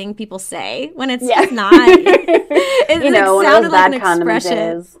that's a thing people say when it's just not. It sounded like an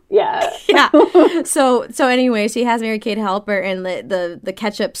expression. Yeah. So anyway, she has Mary Kate help her, and the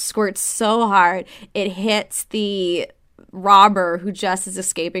ketchup squirts so hard it hits the robber who just is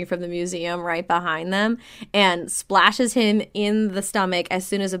escaping from the museum right behind them and splashes him in the stomach as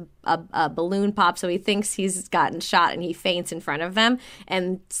soon as a balloon pops. So he thinks he's gotten shot and he faints in front of them,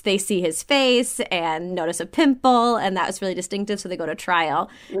 and they see his face and notice a pimple, and that was really distinctive. So they go to trial,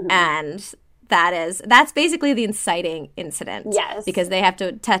 and that's basically the inciting incident. Yes, because they have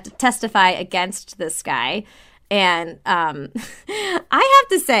to testify against this guy. And I have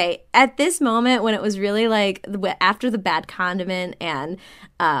to say, at this moment when it was really like after the bad condiment and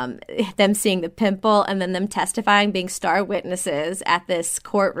them seeing the pimple and then them testifying, being star witnesses at this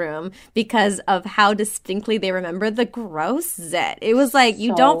courtroom because of how distinctly they remember the gross zit. It was like,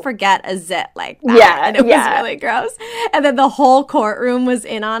 you don't forget a zit like that. Yeah, and it was really gross. And then the whole courtroom was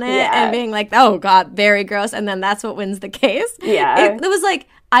in on it and being like, oh, God, very gross. And then that's what wins the case. Yeah. It was like,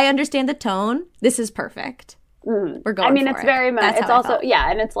 I understand the tone. This is perfect. We're going. I mean, it's very much. It's also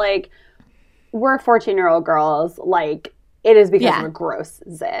and it's like we're 14-year-old girls. Like it is because of a gross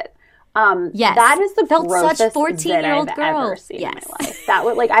zit. Yes, that is the grossest such 14-year-old zit I've girl ever seen in my life. That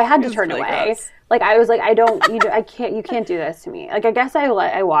would I had to turn really away. Gross. Like I was like, you can't do this to me. Like I guess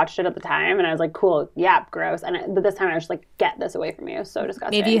I watched it at the time and I was like, cool, yeah, gross. But this time I was just like, get this away from me. It was so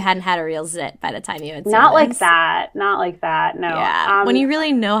disgusting. Maybe you hadn't had a real zit by the time you had seen Not this. Not like that. No. Yeah. When you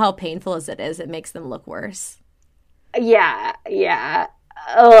really know how painful a zit is, it makes them look worse. Yeah.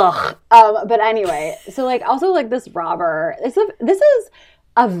 Ugh. But anyway, so also this robber. This is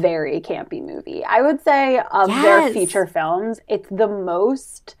a very campy movie. I would say of their feature films, it's the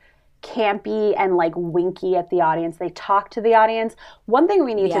most campy and winky at the audience. They talk to the audience. One thing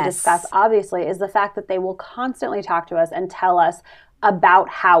we need to discuss, obviously, is the fact that they will constantly talk to us and tell us about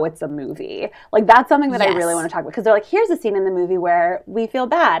how it's a movie. That's something that I really want to talk about, because they're like, here's a scene in the movie where we feel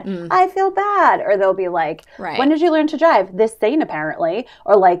bad. I feel bad. Or they'll be like, when did you learn to drive? This scene, apparently.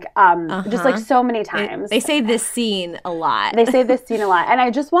 Or just so many times. They say this scene a lot. They say this scene a lot. And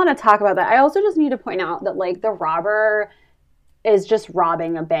I just want to talk about that. I also just need to point out that the robber is just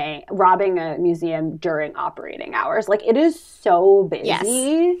robbing a museum during operating hours. It is so busy. Yes.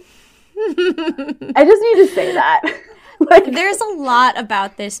 I just need to say that. There's a lot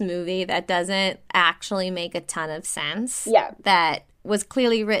about this movie that doesn't actually make a ton of sense. Yeah. That was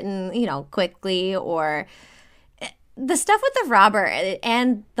clearly written, quickly, or the stuff with the robber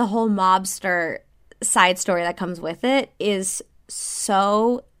and the whole mobster side story that comes with it is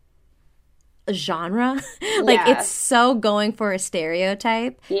so genre. It's so going for a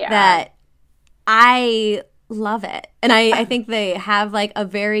stereotype that I love it. And I think they have a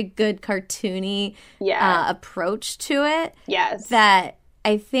very good cartoony approach to it. Yes. That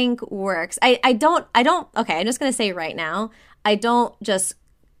I think works. I don't okay, I'm just gonna say right now, I don't just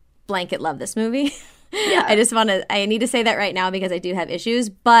blanket love this movie. Yeah. I need to say that right now because I do have issues.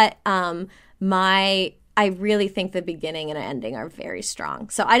 But my I really think the beginning and ending are very strong.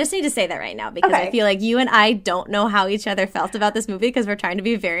 So I just need to say that right now because I feel like you and I don't know how each other felt about this movie because we're trying to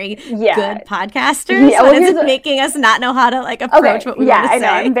be very good podcasters. Yeah, well, it's making us not know how to like approach what we want to say.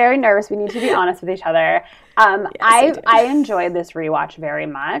 Yeah, I know. I'm very nervous. We need to be honest with each other. I enjoyed this rewatch very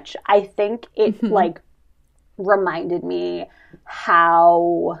much. I think it like reminded me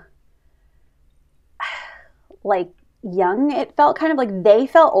how like young it felt, kind of like they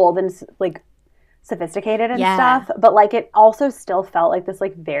felt old and like sophisticated and stuff, but like it also still felt like this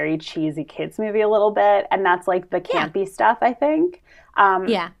like very cheesy kids movie a little bit, and that's like the campy stuff, I think.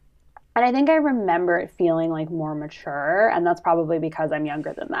 And I think I remember it feeling like more mature, and that's probably because I'm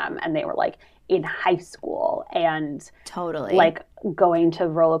younger than them and they were like in high school and totally like going to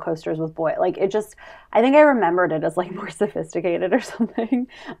roller coasters with boys. Like it just, I think I remembered it as like more sophisticated or something.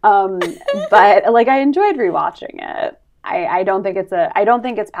 But like I enjoyed rewatching it. I don't think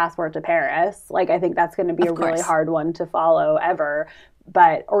it's Passport to Paris. Like I think that's going to be a really hard one to follow ever,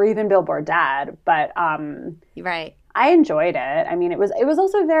 or even Billboard Dad. But right. I enjoyed it. I mean, it was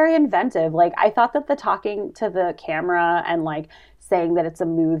also very inventive. Like I thought that the talking to the camera and like saying that it's a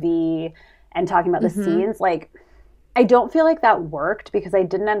movie and talking about the scenes, like I don't feel like that worked because I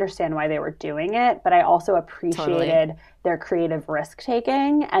didn't understand why they were doing it, but I also appreciated their creative risk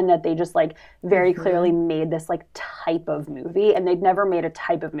taking and that they just like very clearly made this like type of movie, and they'd never made a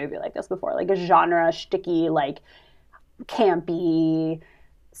type of movie like this before, like a genre shticky, like campy,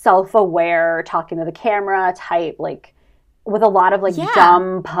 self-aware, talking to the camera type, like with a lot of like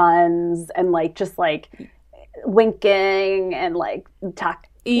dumb puns and like just like winking and like talk.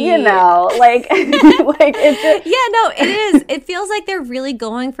 You know, like, like it's just... it is. It feels like they're really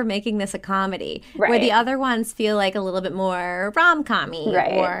going for making this a comedy, where the other ones feel like a little bit more rom-com-y,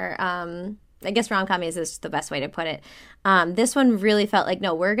 or I guess rom-com is the best way to put it. This one really felt like,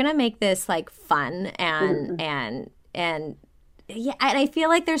 no, we're gonna make this like fun and yeah, and I feel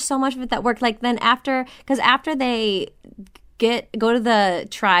like there's so much of it that worked. Like then after they go to the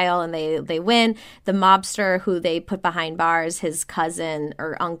trial and they win, the mobster who they put behind bars, his cousin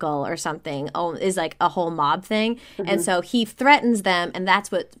or uncle or something, is like a whole mob thing. And so he threatens them, and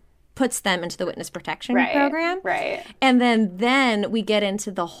that's what puts them into the witness protection program. Right. And then we get into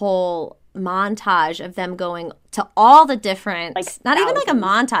the whole montage of them going to all the different, like not even like a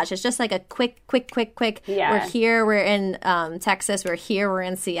montage, it's just like a quick we're here, we're in Texas, we're here, we're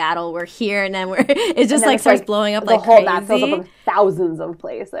in Seattle, we're here, and then it just like starts blowing up like crazy. The whole map fills up with thousands of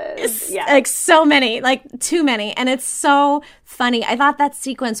places. Like so many, like too many, and it's so funny. I thought that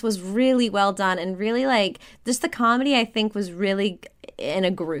sequence was really well done, and really like just the comedy I think was really in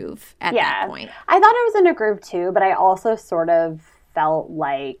a groove at that point. I thought it was in a groove too, but I also sort of felt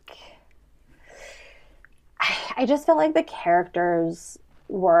like I just felt like the characters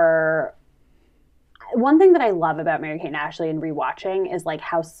were... One thing that I love about Mary-Kate and Ashley in rewatching is like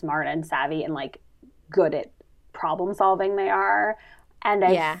how smart and savvy and like good at problem solving they are. And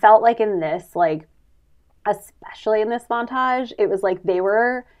I felt like in this, like especially in this montage, it was like they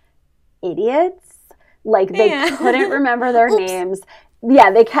were idiots. Like they couldn't remember their names. Yeah,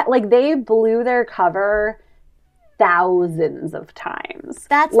 they blew their cover thousands of times.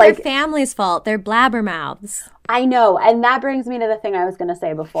 That's like, their family's fault. They're blabbermouths. I know. And that brings me to the thing I was going to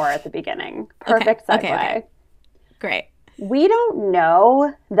say before at the beginning. Perfect segue. Okay. Great. We don't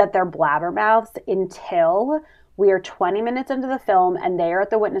know that they're blabbermouths until we are 20 minutes into the film and they are at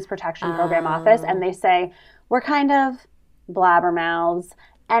the Witness Protection Program office and they say, we're kind of blabbermouths.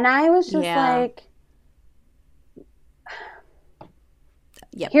 And I was just like,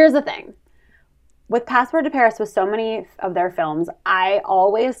 here's the thing. With Passport to Paris, with so many of their films, I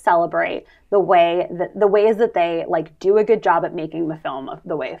always celebrate the ways that they like do a good job at making the film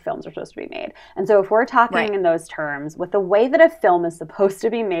the way films are supposed to be made. And so if we're talking in those terms, with the way that a film is supposed to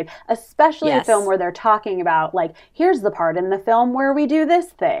be made, especially a film where they're talking about like, here's the part in the film where we do this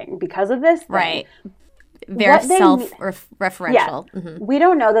thing because of this thing. Right. Very self-referential. Yeah. We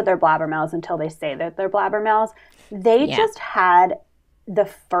don't know that they're blabbermouths until they say that they're blabbermouths. They just had the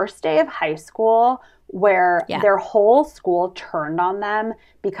first day of high school where their whole school turned on them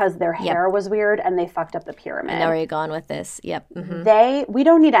because their hair was weird and they fucked up the pyramid. I know where you're going with this. Yep. Mm-hmm. We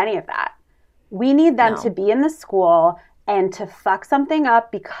don't need any of that. We need them to be in the school and to fuck something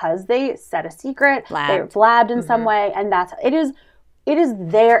up because they said a secret. They blabbed in some way, and it is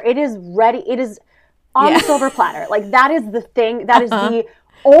there. It is ready. It is on the silver platter. Like that is the thing. That is the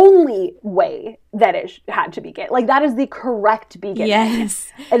only way that it had to begin. Like that is the correct beginning.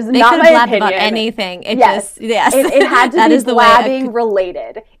 Yes, it is they not my opinion about anything. It it had to be blabbing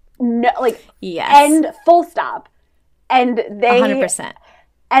related. No, like end full stop. And they 100%.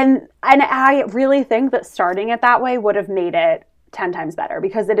 And I really think that starting it that way would have made it 10 times better,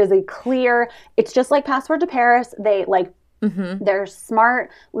 because it is it's just like Passport to Paris. They like, they're smart,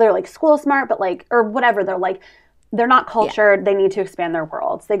 they're like school smart, but like, or whatever, they're not cultured. They need to expand their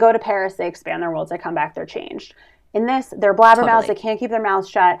worlds. They go to Paris, they expand their worlds, they come back, they're changed. In this, they're blabbermouths. They can't keep their mouths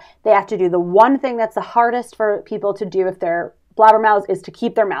shut. They have to do the one thing that's the hardest for people to do if they're blabbermouths, is to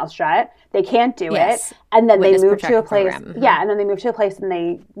keep their mouths shut. They can't do it, and then they move to a place. And then they move to a place, and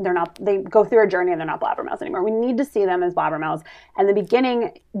they go through a journey, and they're not blabbermouths anymore. We need to see them as blabbermouths, and the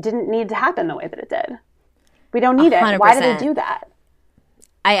beginning didn't need to happen the way that it did. We don't need 100%. It. Why did they do that?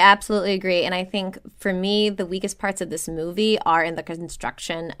 I absolutely agree. And I think for me, the weakest parts of this movie are in the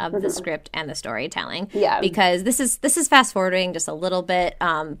construction of the script and the storytelling. Yeah. Because this is fast forwarding just a little bit,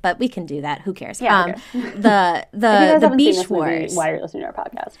 but we can do that. Who cares? Yeah, the beach wars. Why are you listening to our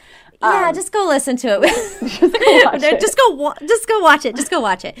podcast? Yeah, just go listen to it. Just go watch it. Just go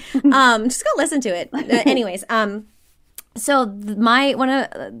listen to it. Anyways, so one of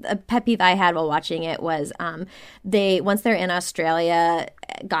a pet peeve I had while watching it was once they're in Australia,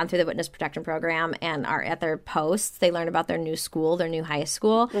 gone through the witness protection program and are at their posts, they learn about their new school, their new high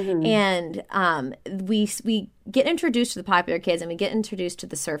school, and we get introduced to the popular kids and we get introduced to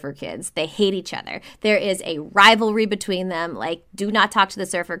the surfer kids. They hate each other. There is a rivalry between them. Like, do not talk to the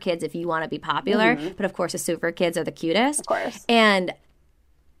surfer kids if you want to be popular. But of course, the surfer kids are the cutest. Of course. And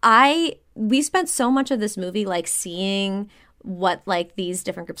we spent so much of this movie like seeing what like these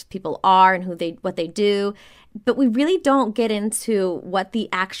different groups of people are and what they do, but we really don't get into what the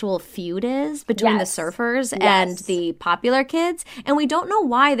actual feud is between the surfers and the popular kids, and we don't know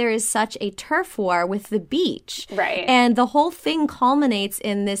why there is such a turf war with the beach. Right. And the whole thing culminates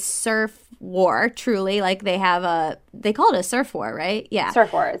in this surf war, truly. Like they call it a surf war, right? Yeah.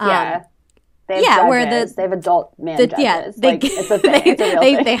 Surf wars, yeah. They have they have adult judges. Yeah, it's a thing. It's a real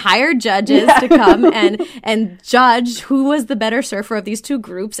thing. They hire judges to come and judge who was the better surfer of these two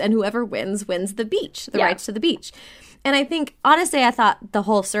groups, and whoever wins the beach, the rights to the beach. And I think, honestly, I thought the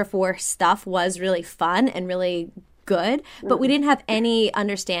whole surf war stuff was really fun and really good, but we didn't have any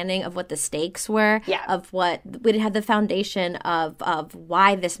understanding of what the stakes were, we didn't have the foundation of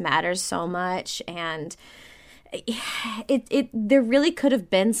why this matters so much, and there really could have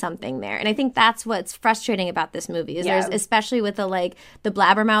been something there. And I think that's what's frustrating about this movie is there's, especially with the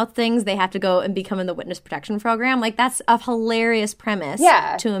blabbermouth things, they have to go and become in the witness protection program. Like, that's a hilarious premise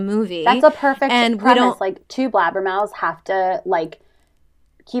to a movie. That's a perfect premise. Like, two blabbermouths have to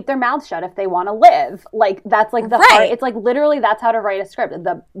keep their mouths shut if they want to live. Like, that's like the hard, it's like literally that's how to write a script.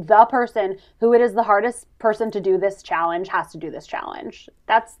 The person who it is the hardest person to do this challenge has to do this challenge.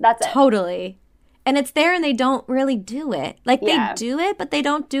 That's it. Totally. And it's there and they don't really do it. Like, they do it, but they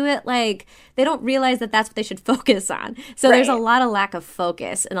don't do it they don't realize that that's what they should focus on. So there's a lot of lack of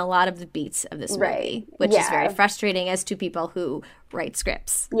focus in a lot of the beats of this movie, which is very frustrating as to people who write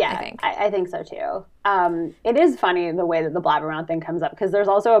scripts, I think. I think so, too. It is funny the way that the blabbermouth thing comes up, because there's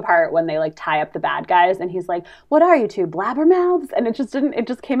also a part when they tie up the bad guys and he's like, what are you two, blabbermouths? And it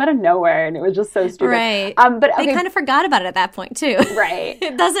just came out of nowhere and it was just so stupid. Right. But they kind of forgot about it at that point too. Right.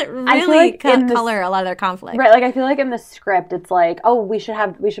 It doesn't really color a lot of their conflict. Right. Like, I feel like in the script it's like, oh, we should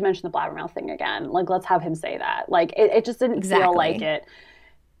mention the blabbermouth thing again. Like, let's have him say that. Like, it just didn't feel like it.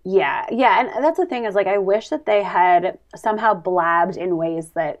 Yeah. And that's the thing is, I wish that they had somehow blabbed in ways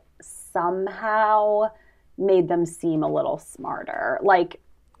that somehow made them seem a little smarter. Like,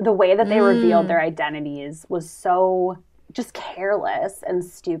 the way that they revealed their identities was so just careless and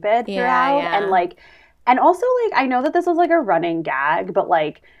stupid throughout. And also, I know that this was a running gag, but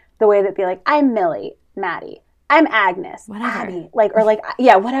the way that I'm Millie, Maddie, I'm Agnes, Abby,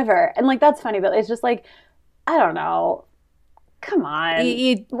 whatever. And that's funny, but it's just I don't know. Come on.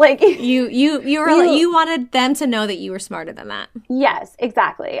 You wanted them to know that you were smarter than that. Yes,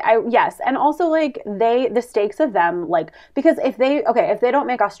 exactly. And also the stakes of them, because if they don't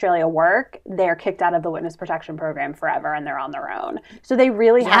make Australia work, they're kicked out of the witness protection program forever and they're on their own. So they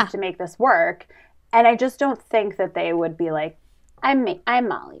really have to make this work. And I just don't think that they would be I'm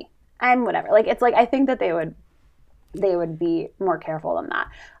Molly, I'm whatever. I think that they would be more careful than that.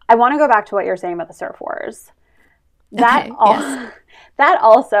 I want to go back to what you're saying about the surf wars. That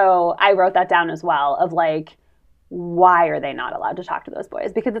also, I wrote that down as well, of why are they not allowed to talk to those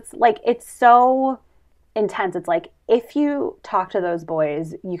boys? Because it's so intense. It's if you talk to those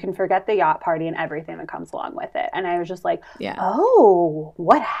boys, you can forget the yacht party and everything that comes along with it. And I was just oh,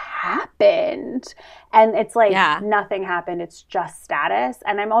 what happened? And it's like, nothing happened. It's just status.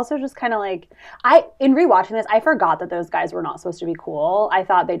 And I'm also just kind of like, in rewatching this, I forgot that those guys were not supposed to be cool. I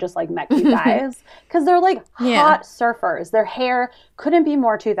thought they just like met cute guys because they're like hot surfers. Their hair couldn't be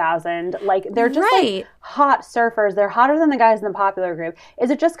more 2000. Like they're just like hot surfers. They're hotter than the guys in the popular group. Is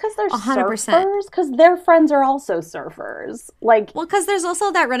it just because they're 100%. Surfers? Because their friends are also surfers. Like, well, because there's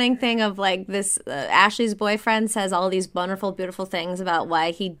also that running thing of like this, Ashley's boyfriend says all these wonderful, beautiful things about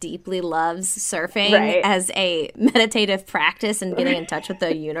why he deeply loves surfing as a meditative practice and getting in touch with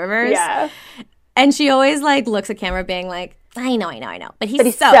the universe. Yeah. And she always like looks at camera being like, I know. But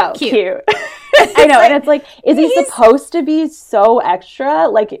he's so cute. I know. And it's like, is he supposed to be so extra?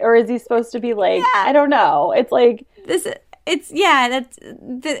 Like, or is he supposed to be like, I don't know. It's like this. I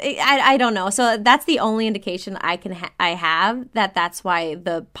don't know. So that's the only indication I have that's why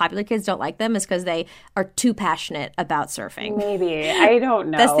the popular kids don't like them, is because they are too passionate about surfing. Maybe. I don't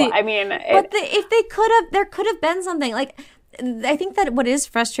know. If they could have, there could have been something like. I think that what is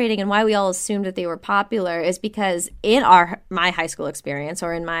frustrating and why we all assumed that they were popular is because in my high school experience,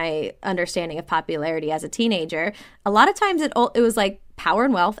 or in my understanding of popularity as a teenager, a lot of times it was like power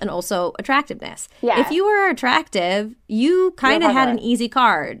and wealth and also attractiveness. Yeah. If you were attractive, you kind of had an easy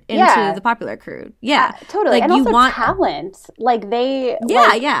card into the popular crew. Yeah. Totally. Like, and also talent. Like they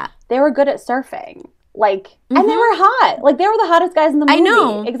they were good at surfing. Like, and they were hot. Like, they were the hottest guys in the movie. I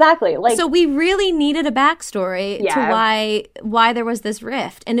know. Exactly. Like, so we really needed a backstory to why there was this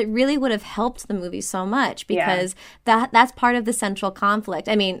rift. And it really would have helped the movie so much because that's part of the central conflict.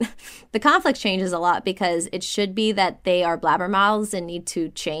 I mean, the conflict changes a lot because it should be that they are blabbermouths and need to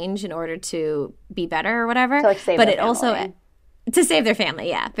change in order to be better or whatever. To, like, save but their it family. Also... To save their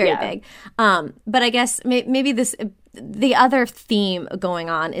family, very big. But I guess maybe the other theme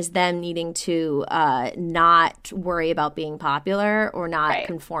going on is them needing to not worry about being popular or not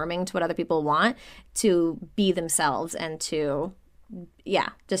conforming to what other people want, to be themselves and to,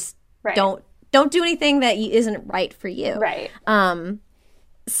 just don't do anything that isn't right for you. Right.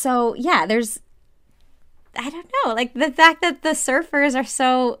 So, there's, I don't know, like the fact that the surfers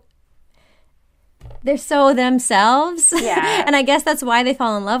are they're so themselves. Yeah. And I guess that's why they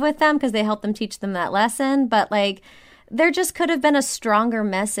fall in love with them, because they help them teach them that lesson. But like, there just could have been a stronger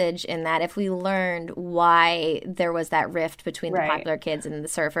message in that if we learned why there was that rift between the popular kids and the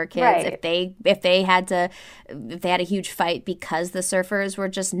surfer kids. Right. If they had a huge fight because the surfers were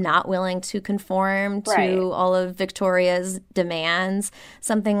just not willing to conform to all of Victoria's demands,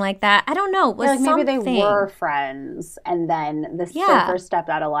 something like that. I don't know. Like maybe they were friends, and then the surfers stepped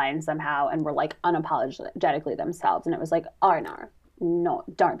out of line somehow and were like unapologetically themselves, and it was like, oh no,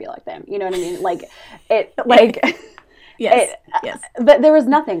 don't be like them. You know what I mean? Like it, like. Yes. But there was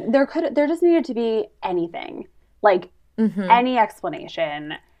nothing. There just needed to be anything, like any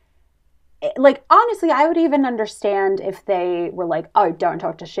explanation. Like, honestly, I would even understand if they were like, "Oh, don't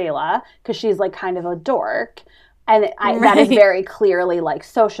talk to Sheila because she's like kind of a dork," and that is very clearly like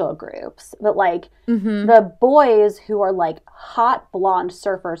social groups. But like the boys who are like hot blonde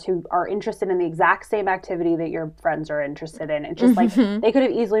surfers who are interested in the exact same activity that your friends are interested in, it's just like they could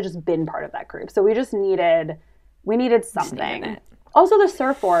have easily just been part of that group. So we just needed. We needed something. Also, the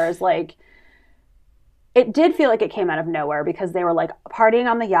surf wars, like, it did feel like it came out of nowhere because they were, like, partying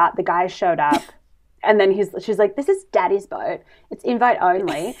on the yacht. The guy showed up, and then she's like, this is Daddy's boat. It's invite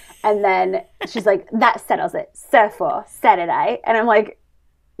only. And then she's like, that settles it. Surf for Saturday. And I'm like,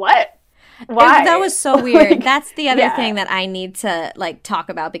 what? Why? That was so weird. That's the other thing that I need to like talk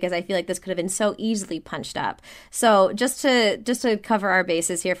about, because I feel like this could have been so easily punched up. So just to cover our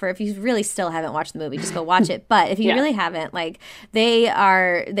bases here, for if you really still haven't watched the movie, just go watch it. But if you really haven't, like they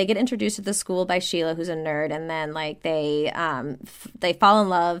get introduced to the school by Sheila, who's a nerd, and then like they fall in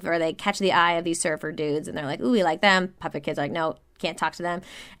love, or they catch the eye of these surfer dudes, and they're like, ooh, we like them. Popular kids are like, no, can't talk to them.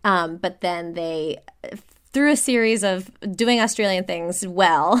 But then they, through a series of doing Australian things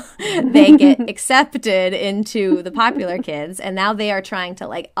well, they get accepted into the popular kids, and now they are trying to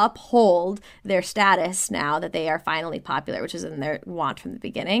like uphold their status now that they are finally popular, which is in their want from the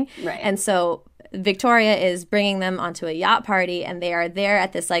beginning. Right. And so Victoria is bringing them onto a yacht party, and they are there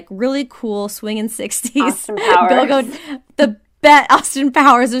at this like really cool swinging 60s Austin Powers. The Austin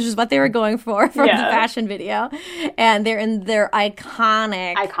Powers, which is what they were going for from the fashion video, and they're in their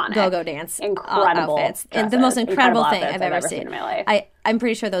iconic go-go dance outfits, and the most incredible thing I've ever seen in my life. I'm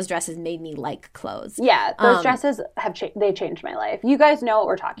pretty sure those dresses made me like clothes. Yeah, those dresses they changed my life. You guys know what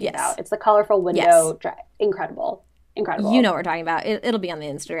we're talking about. It's the colorful window dress. Incredible. You know what we're talking about. It'll be on the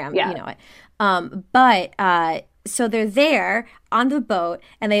Instagram. Yeah. You know it. So they're there on the boat,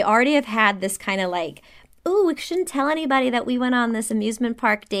 and they already have had this kind of like ooh, we shouldn't tell anybody that we went on this amusement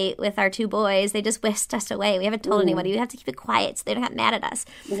park date with our 2 boys. They just whisked us away. We haven't told anybody. We have to keep it quiet so they don't get mad at us.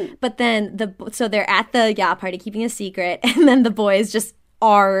 But then so they're at the yacht party keeping a secret, and then the boys just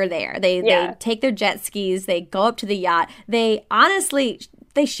are there. They take their jet skis. They go up to the yacht. They honestly...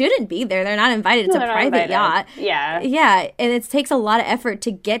 They shouldn't be there. They're not invited. It's a private yacht. Yeah. Yeah. And it takes a lot of effort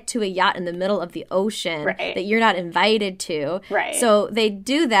to get to a yacht in the middle of the ocean that you're not invited to. Right. So they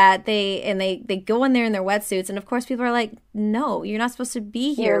do that. They go in there in their wetsuits. And of course, people are like, no, you're not supposed to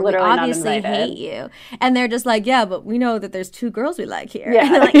be here. You're literally we obviously not invited. hate you. And they're just like, yeah, but we know that there's 2 girls we like here. Yeah.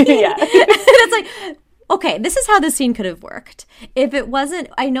 And they're like, yeah. it's like... Okay, this is how the scene could have worked. If it wasn't,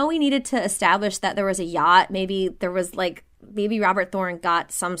 I know we needed to establish that there was a yacht. Maybe there was maybe Robert Thorne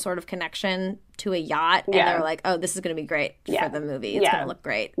got some sort of connection to a yacht, and they were like, "Oh, this is going to be great for the movie. It's going to look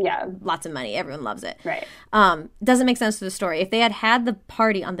great. Yeah, lots of money. Everyone loves it. Right? Doesn't make sense to the story. If they had the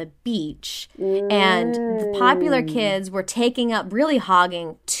party on the beach, and the popular kids were really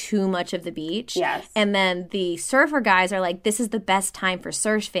hogging too much of the beach, and then the surfer guys are like, "This is the best time for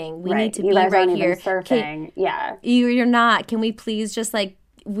surfing. We need to be right here. Surfing, you're not. Can we please just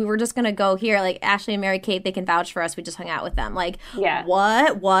we were just going to go here. Ashley and Mary Kate, they can vouch for us. We just hung out with them.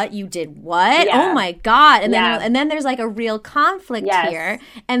 What? You did what? Yeah. Oh, my God. And then there's a real conflict here.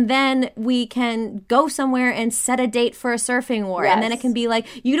 And then we can go somewhere and set a date for a surfing war. And then it can be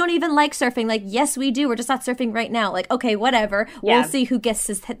you don't even like surfing. Yes, we do. We're just not surfing right now. Okay, whatever. Yeah. We'll see who gets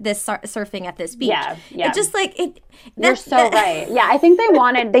this surfing at this beach. Yeah. It just You're so right. Yeah, I think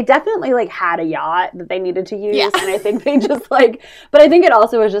they definitely had a yacht that they needed to use. And I think they just but I think it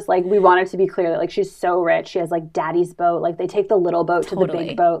also was just we wanted to be clear that she's so rich. She has daddy's boat. They take the little boat to the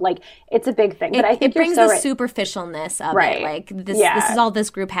big boat. It's a big thing. But I think it brings you're so the superficialness of it. This is all this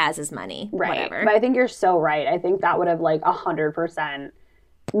group has is money. Right. Whatever. But I think you're so right. I think that would have 100%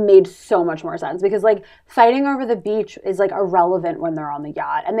 made so much more sense because fighting over the beach is irrelevant when they're on the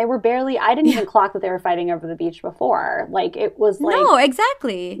yacht, and they were I didn't even clock that they were fighting over the beach before. It was no,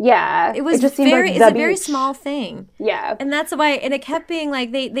 exactly. Yeah, it was just it's a very beach. Small thing. Yeah, and that's why, and it kept being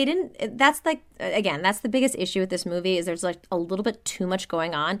they didn't. That's again, that's the biggest issue with this movie is there's a little bit too much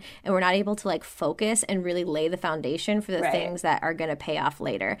going on, and we're not able to focus and really lay the foundation for the things that are going to pay off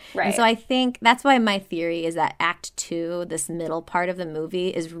later. Right. And so I think that's why my theory is that Act 2, this middle part of the movie,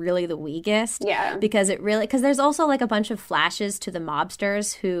 is really the weakest. Yeah. Because there's also a bunch of flashes to the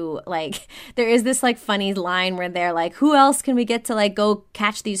mobsters who there is this funny line where they're who else can we get to go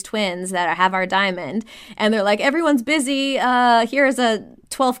catch these twins that have our diamond? And they're everyone's busy. Here's a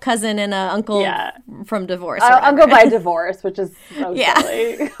 12th cousin and an uncle from divorce. Uncle by divorce, which is so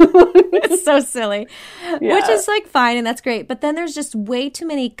silly. It's so silly. Which is fine, and that's great. But then there's just way too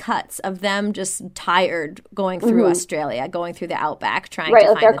many cuts of them just tired going through Australia, going through the outback, trying to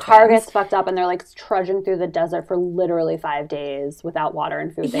find their the car twins. gets fucked up and they're trudging through the desert for literally 5 days without water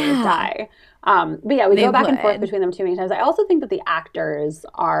and food. They would die. But we go back and forth between them too many times. I also think that the actors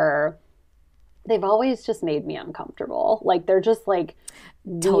they've always just made me uncomfortable. They're just weird.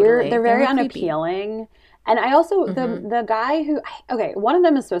 Totally. They're very unappealing. And I also, the guy who, one of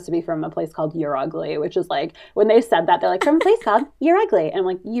them is supposed to be from a place called You're Ugly, which is when they said that, they're from a place called You're Ugly. And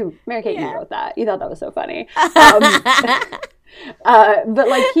I'm Mary Kate, you wrote that. You thought that was so funny.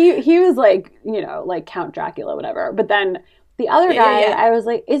 But he was Count Dracula, whatever. But then the other guy, I was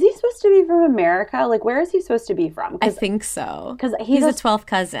is he supposed to be from America? Where is he supposed to be from? I think so. Because he's a 12th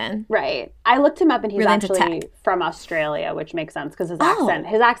cousin. Right. I looked him up and he's actually from Australia, which makes sense because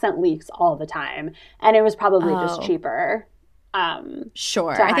his accent leaks all the time. And it was probably just cheaper.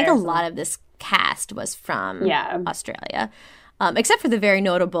 Sure. I think a lot of this cast was from Australia. Except for the very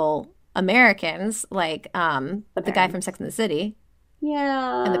notable Americans, the guy from Sex and the City.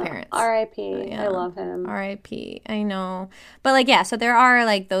 Yeah. And the parents. R.I.P. Yeah. I love him. R.I.P. I know. But so there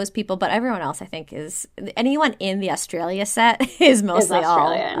are those people, but everyone else I think is, anyone in the Australia set is mostly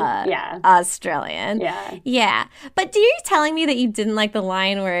Australian. Australian. Yeah. Yeah. But you telling me that you didn't like the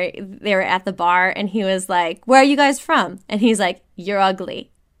line where they were at the bar and he was like, where are you guys from? And he's like, you're ugly.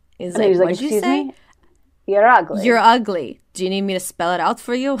 He's like, what'd you say? Me? You're ugly. You're ugly. Do you need me to spell it out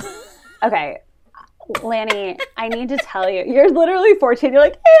for you? Okay. Lanny, I need to tell you, you're literally 14. You're he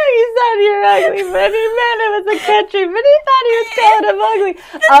said you're ugly, but he meant it was a country, but he thought he was calling him ugly.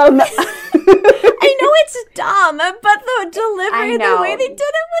 I know it's dumb, but the delivery, the way they did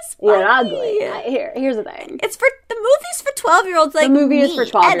it was funny. You're ugly. Here's the thing. It's for the movie's for 12-year-olds the movie is for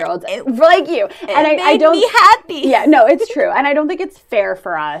 12-year-olds like you. And I don't me happy. Yeah, no, it's true. And I don't think it's fair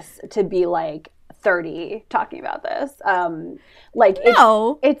for us to be 30 talking about this.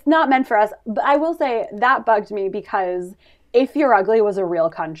 No. It's not meant for us. But I will say that bugged me because if You're Ugly was a real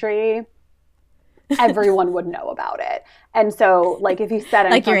country, everyone would know about it. And so, like, if you said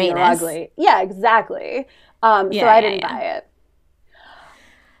I'm funny or ugly. Yeah, exactly. So I didn't buy it.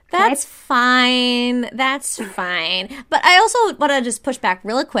 That's fine. That's fine. But I also want to just push back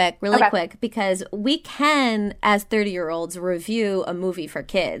really quick, because we can, as 30-year-olds, review a movie for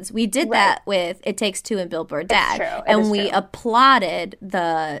kids. We did that with It Takes Two and Billboard Dad. True. And we applauded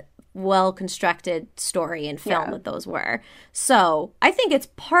the well-constructed story and film that those were. So I think it's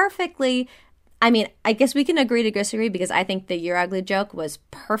perfectly... I mean, I guess we can agree to disagree because I think the You're Ugly joke was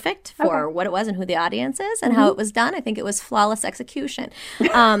perfect for what it was and who the audience is and how it was done. I think it was flawless execution.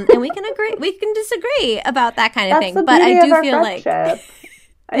 And we can agree, we can disagree about that kind of thing. But I do feel like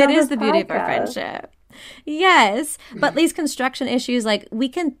it is the beauty of our friendship. Yes. But these construction issues, like we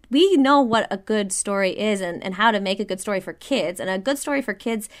know what a good story is and how to make a good story for kids. And a good story for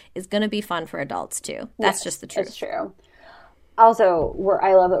kids is going to be fun for adults too. That's just the truth. It's true. Also,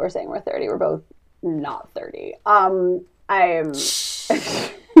 I love that we're saying we're 30. We're both not 30. All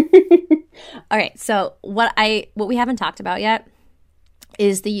right. So what we haven't talked about yet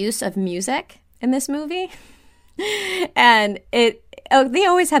is the use of music in this movie. And they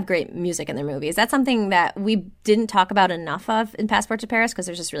always have great music in their movies. That's something that we didn't talk about enough of in Passport to Paris because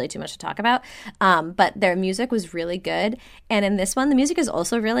there's just really too much to talk about. But their music was really good. And in this one, the music is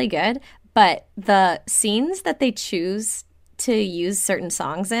also really good. But the scenes that they choose to use certain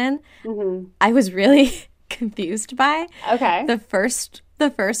songs in, I was really confused by. Okay. The first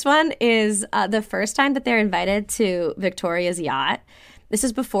one is the first time that they're invited to Victoria's yacht. This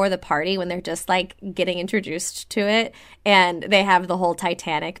is before the party when they're just like getting introduced to it, and they have the whole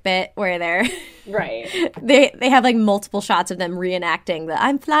Titanic bit where they're they have like multiple shots of them reenacting the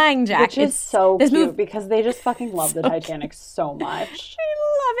 "I'm flying, Jack," which is so cute because they just fucking love the Titanic so much.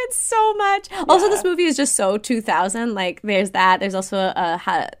 I love it so much. Yeah. Also, this movie is just so 2000. Like, there's that. There's also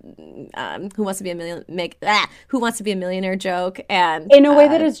a Who Wants to Be a Millionaire joke, and in a way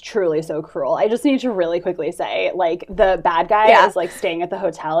that is truly so cruel. I just need to really quickly say, like, the bad guy is like staying at the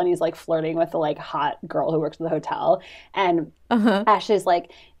hotel and he's like flirting with the like hot girl who works at the hotel, and Ashley's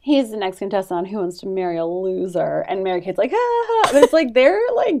like, he's the next contestant on Who Wants to Marry a Loser, and Mary Kate's like, but it's like they're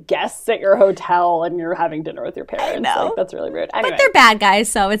like guests at your hotel and you're having dinner with your parents. I know. Like, that's really rude. Anyway. But they're bad guys,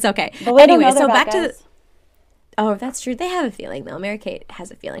 so it's okay. Anyway, so back to oh, that's true. They have a feeling though. Mary Kate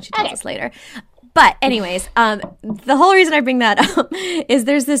has a feeling. She tells us later. But anyways, the whole reason I bring that up is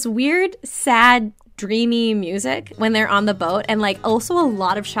there's this weird, sad, dreamy music when they're on the boat, and like also a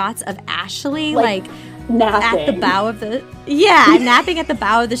lot of shots of Ashley like napping at the bow of the napping at the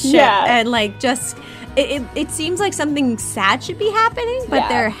bow of the ship, and like just it seems like something sad should be happening, but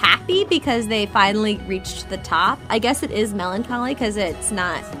they're happy because they finally reached the top. I guess it is melancholy because it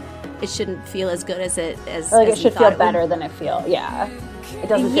shouldn't feel as good as it should feel better than it feels. It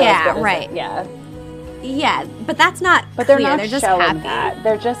doesn't feel as good as it. Yeah, but that's not But they're clear. not They're just showing happy. that.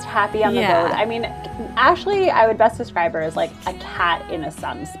 They're just happy on the boat. I mean, Ashley, I would best describe her as like a cat in a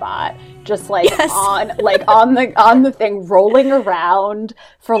sunspot, just like on the thing, rolling around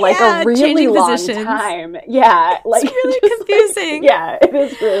for like a really long time. Yeah, like it's really confusing. It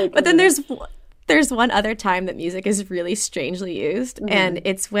is really confusing. But then there's one other time that music is really strangely used, and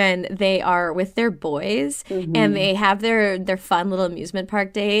it's when they are with their boys and they have their fun little amusement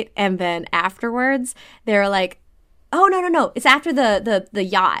park date, and then afterwards they're like, oh no, it's after the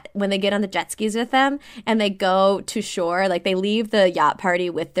yacht, when they get on the jet skis with them and they go to shore. Like, they leave the yacht party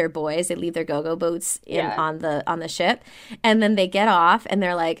with their boys, they leave their go-go boots on the ship, and then they get off and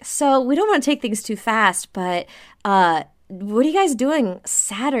they're like, so we don't want to take things too fast, but what are you guys doing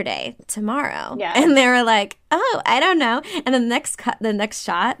Saturday, tomorrow? Yeah. And they were like, oh, I don't know. And then the next cut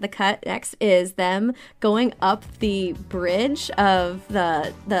is them going up the bridge of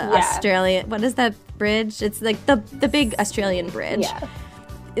the Australian, what is that bridge? It's like the big Australian bridge.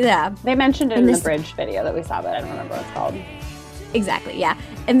 Yeah. They mentioned it in the bridge video that we saw, but I don't remember what it's called. Exactly, yeah.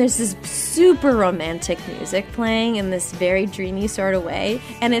 And there's this super romantic music playing in this very dreamy sort of way.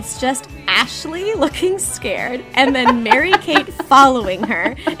 And it's just Ashley looking scared and then Mary Kate following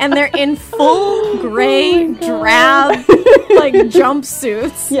her. And they're in full gray, drab, like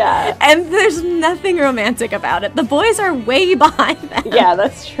jumpsuits. Yeah. And there's nothing romantic about it. The boys are way behind them. Yeah,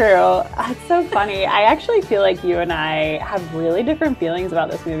 that's true. That's so funny. I actually feel like you and I have really different feelings about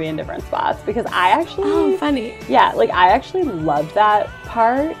this movie in different spots, because I actually... Oh, funny. Yeah, like I actually loved that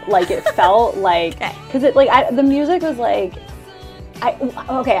part. Like, it felt like... Because it, like, the music was like...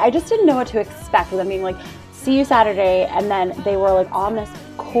 I just didn't know what to expect with them being like, see you Saturday, and then they were like on this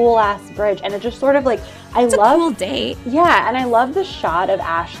cool ass bridge, and it just sort of like, it's a cool date. Yeah, and I love the shot of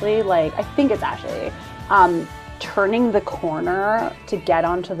Ashley, like, I think it's Ashley, turning the corner to get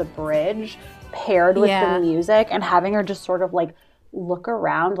onto the bridge, paired with the music and having her just sort of like look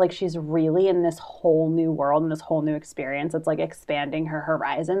around like she's really in this whole new world and this whole new experience. It's like expanding her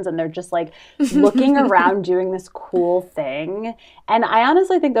horizons, and they're just like looking around doing this cool thing. And I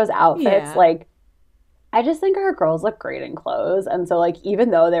honestly think those outfits, like, I just think our girls look great in clothes. And so, like,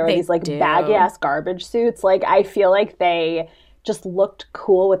 even though there were these, like, baggy-ass garbage suits, like, I feel like they just looked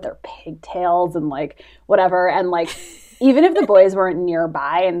cool with their pigtails and, like, whatever. And, like, even if the boys weren't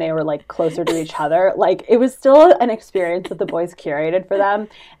nearby and they were, like, closer to each other, like, it was still an experience that the boys curated for them.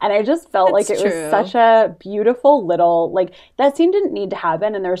 And I just felt like it was such a beautiful little, like, that scene didn't need to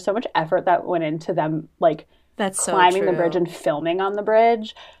happen. And there was so much effort that went into them, like, climbing the bridge and filming on the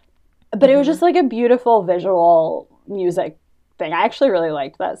bridge. But it was just like a beautiful visual music thing. I actually really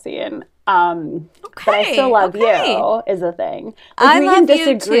liked that scene. But I still love you is the thing. Like, we can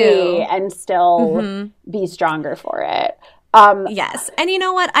disagree and still be stronger for it. Yes. And you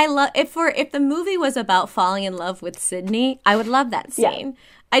know what? I love if the movie was about falling in love with Sydney, I would love that scene. Yeah.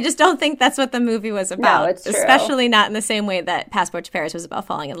 I just don't think that's what the movie was about. No, it's true. Especially not in the same way that Passport to Paris was about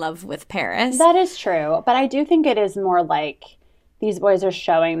falling in love with Paris. That is true. But I do think it is more like these boys are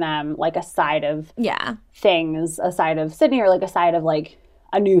showing them like a side of things, a side of Sydney, or like a side of like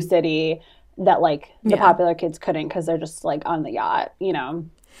a new city that like the popular kids couldn't because they're just like on the yacht, you know.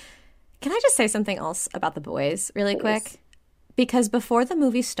 Can I just say something else about the boys really quick? Because before the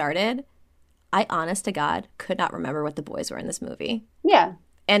movie started, I honest to God could not remember what the boys were in this movie. Yeah.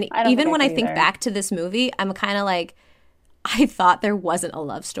 And even when I think back to this movie, I'm kind of like, I thought there wasn't a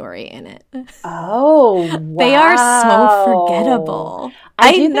love story in it. Oh, wow. They are so forgettable.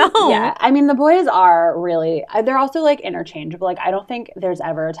 I know. I mean, the boys are really, they're also like interchangeable. Like, I don't think there's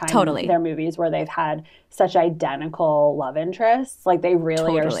ever a time in their movies where they've had such identical love interests. Like, they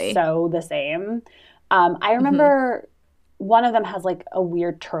really are so the same. I remember one of them has like a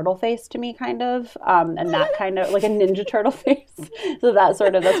weird turtle face to me, kind of, and that kind of like a Ninja Turtle face. So that's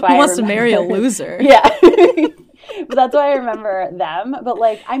why Who wants to marry a loser? Yeah. But that's why I remember them. But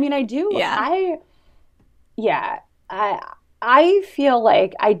like, I mean, I do. Yeah. I feel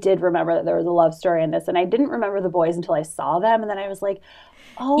like I did remember that there was a love story in this, and I didn't remember the boys until I saw them, and then I was like,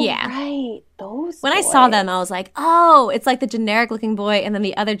 oh, right, those When I saw them, I was like, oh, it's like the generic-looking boy and then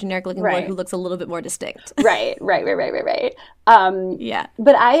the other generic-looking boy who looks a little bit more distinct. Right. Yeah.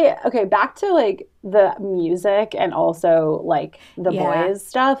 But back to, like, the music and also, like, the boys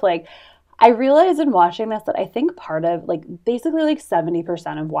stuff, like, I realized in watching this that I think part of, like, basically, like,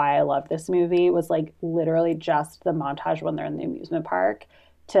 70% of why I love this movie was, like, literally just the montage when they're in the amusement park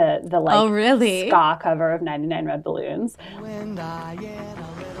to the, like, ska cover of 99 Red Balloons.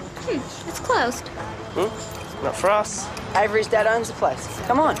 It's closed. Not for us. Ivory's Dead owns the place.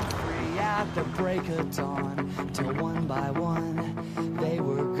 Come on. At the break of dawn, till one by one, they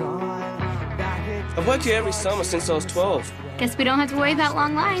were gone. I've worked here every summer since I was 12. Guess we don't have to worry about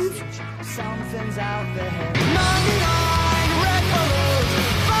long lines. Something's out there. 99 red balloons,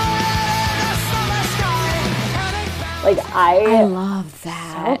 fire in the summer sky. Like, I love that.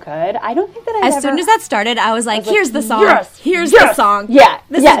 So good. I don't think that As soon as that started, I was like, here's the song. Here's the song. Yeah.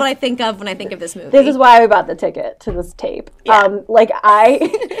 This is what I think of when I think of this movie. This is why I bought the ticket to this tape. Yeah.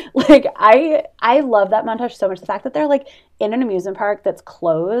 I love that montage so much. The fact that they're like in an amusement park that's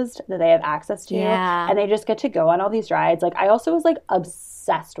closed, that they have access to, and they just get to go on all these rides. Like, I also was like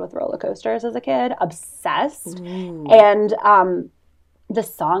obsessed with roller coasters as a kid. Obsessed. Ooh. And the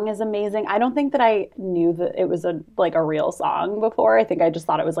song is amazing. I don't think that I knew that it was a real song before. I think I just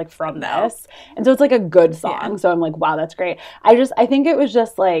thought it was like from this. And so it's like a good song. Yeah. So I'm like, wow, that's great. I think it was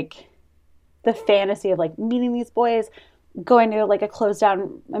just like the fantasy of like meeting these boys, going to like a closed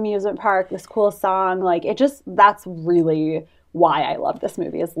down amusement park, this cool song. Like, that's really why I love this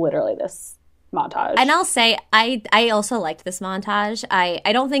movie, is literally this montage. And I'll say I also liked this montage. I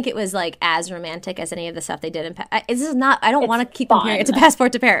don't think it was like as romantic as any of the stuff they did in I don't want to keep comparing it to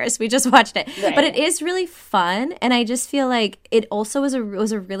Passport to Paris. We just watched it. Right. But it is really fun, and I just feel like it also was a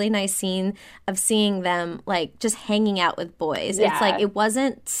really nice scene of seeing them like just hanging out with boys. Yeah. It's like it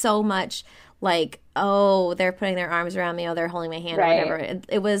wasn't so much like, oh, they're putting their arms around me, oh, they're holding my hand or whatever.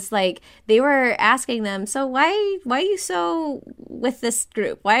 It was like they were asking them, so why are you so with this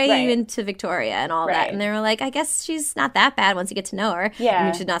group? Why are you into Victoria and all that? And they were like, I guess she's not that bad once you get to know her. Yeah. I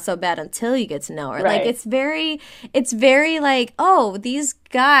mean, she's not so bad until you get to know her. Right. Like, it's very like, oh, these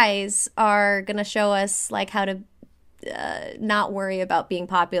guys are going to show us like how to not worry about being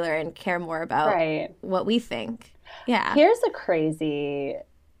popular and care more about what we think. Yeah. Here's a crazy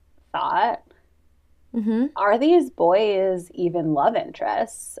thought. Mm-hmm. Are these boys even love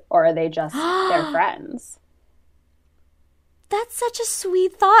interests, or are they just their friends? That's such a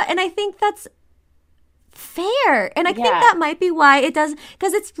sweet thought, and I think that's fair. And I think that might be why it does,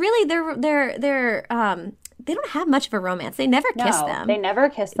 because it's really they don't have much of a romance. They never kiss them. They never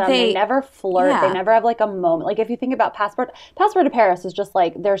kiss them. They never flirt. Yeah. They never have like a moment. Like if you think about Passport to Paris is just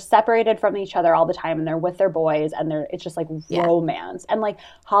like they're separated from each other all the time and they're with their boys and it's just like romance. And like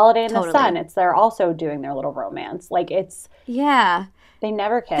Holiday in the Sun, they're also doing their little romance. Like it's they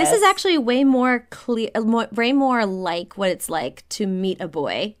never kiss. This is actually way more clear, way more like what it's like to meet a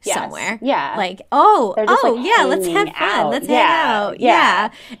boy somewhere. Yeah. Like, let's have fun. Let's hang out.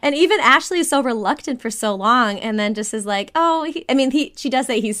 Yeah. And even Ashley is so reluctant for so long and then just is like, she does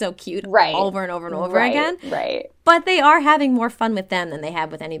say he's so cute over and over and over again. Right. But they are having more fun with them than they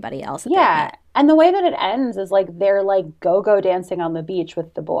have with anybody else. And the way that it ends is like they're like go-go dancing on the beach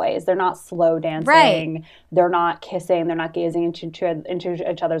with the boys. They're not slow dancing. Right. They're not kissing. They're not gazing into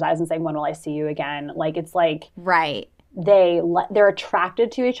each other's eyes and saying, when will I see you again? Like it's like they're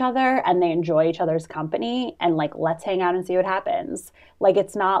attracted to each other and they enjoy each other's company and like let's hang out and see what happens. Like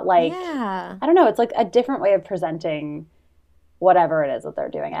it's not like I don't know. It's like a different way of presenting whatever it is that they're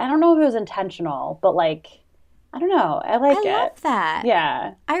doing. I don't know if it was intentional, but like I don't know. I like it. I love that.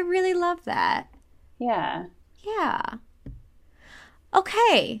 Yeah. I really love that. Yeah. Yeah.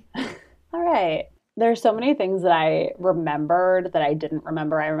 Okay. All right. There's so many things that I remembered that I didn't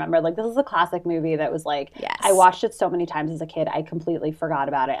remember. I remembered, like, this is a classic movie that was, like, I watched it so many times as a kid, I completely forgot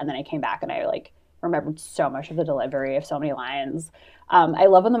about it. And then I came back and I, like, remembered so much of the delivery of so many lines. I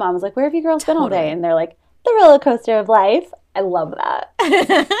love when the mom was like, where have you girls been all day? And they're like, the roller coaster of life. I love that.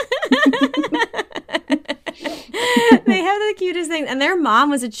 They have the cutest thing. And their mom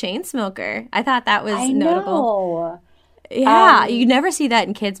was a chain smoker. I thought that was notable. Yeah, you never see that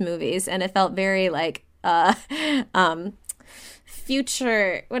in kids' movies. And it felt very like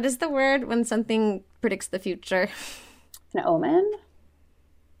future. What is the word when something predicts the future? An omen?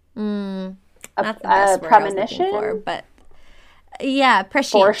 Not the best word I was looking for, but yeah,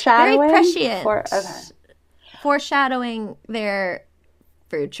 prescient. Foreshadowing? Very prescient. Okay. Foreshadowing their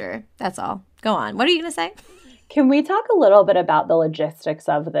future. That's all. Go on. What are you going to say? Can we talk a little bit about the logistics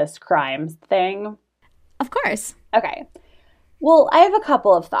of this crime thing? Of course. Okay. Well, I have a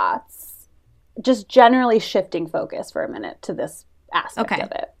couple of thoughts. Just generally shifting focus for a minute to this aspect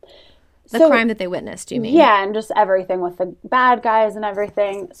of it. The crime that they witnessed, you mean? Yeah, and just everything with the bad guys and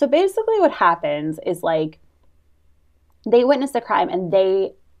everything. So basically what happens is, like, they witness the crime and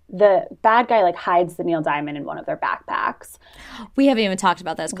the bad guy, like, hides the Neil Diamond in one of their backpacks. We haven't even talked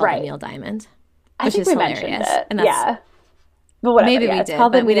about that. It's called the Neil Diamond, which is hilarious. Mentioned it. And that's, but whatever. Maybe we did,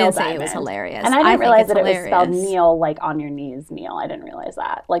 but we didn't say it was hilarious. And I didn't realize that it was spelled Neil, like, on your knees, Neil. I didn't realize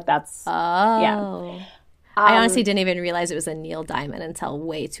that. Like, that's... Yeah. I honestly didn't even realize it was a Neil Diamond until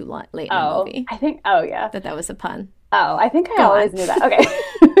way too late in the movie. I think... That was a pun. Oh, I think I always knew that. Okay.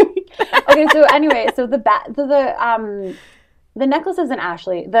 Okay, so anyway, so the necklace is in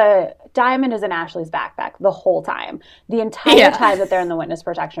Ashley. The diamond is in Ashley's backpack the whole time. The entire time that they're in the witness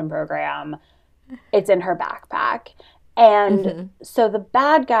protection program, it's in her backpack. And so the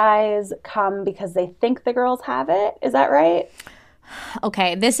bad guys come because they think the girls have it. Is that right?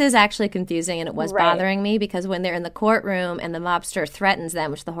 Okay, this is actually confusing, and it was bothering me because when they're in the courtroom and the mobster threatens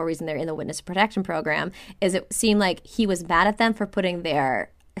them, which is the whole reason they're in the witness protection program, is it seemed like he was mad at them for putting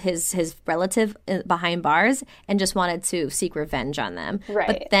his relative behind bars and just wanted to seek revenge on them. Right.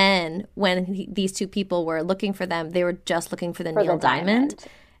 But then when these two people were looking for them, they were just looking for the Neil Diamond.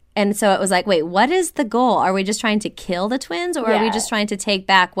 And so it was like, wait, what is the goal? Are we just trying to kill the twins, or are we just trying to take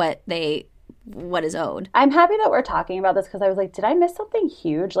back what is owed? I'm happy that we're talking about this because I was like, did I miss something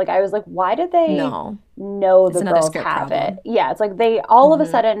huge? Like, I was like, why did they know the girls have it? Yeah, it's like they all of a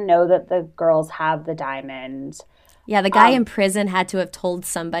sudden know that the girls have the diamond. Yeah, the guy in prison had to have told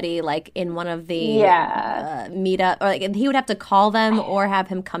somebody, like, in one of the meetup, or like he would have to call them or have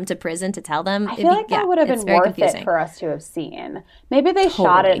him come to prison to tell them. I feel like that would have been worth it for us to have seen. Maybe they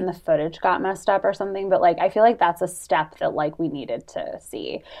shot it and the footage got messed up or something, but, like, I feel like that's a step that, like, we needed to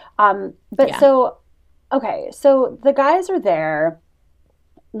see. So the guys are there.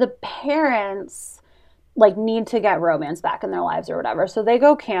 The parents, like, need to get romance back in their lives or whatever, so they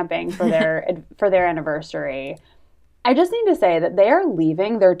go camping for their anniversary. I just need to say that they are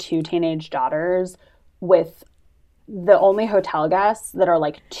leaving their two teenage daughters with the only hotel guests that are,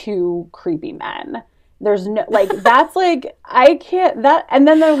 like, two creepy men. There's no, like, that's, like, I can't, that, and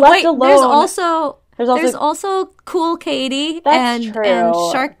then they're left alone. There's also Cool Katie and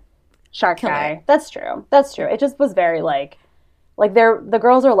Shark Killer. Guy. That's true. It just was very, like the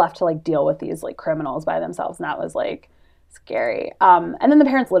girls are left to, like, deal with these, like, criminals by themselves, and that was, like, Scary. And then the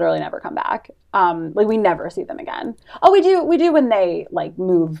parents literally never come back. Like we never see them again. Oh, we do when they like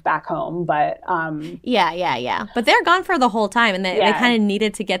move back home, but yeah. But they're gone for the whole time, and they kind of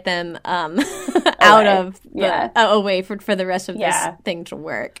needed to get them away for the rest of this thing to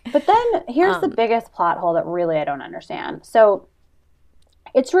work. But then here's the biggest plot hole that really I don't understand. So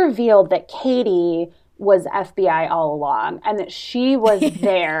it's revealed that Katie was FBI all along, and that she was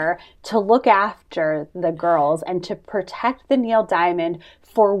there to look after the girls and to protect the Neil Diamond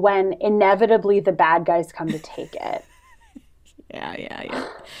for when inevitably the bad guys come to take it. Yeah.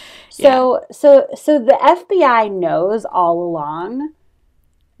 So the FBI knows all along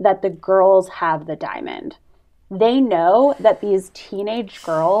that the girls have the diamond. They know that these teenage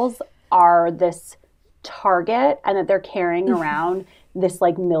girls are this target and that they're carrying around this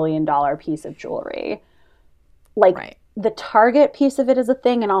like $1 million piece of jewelry. Like the target piece of it is a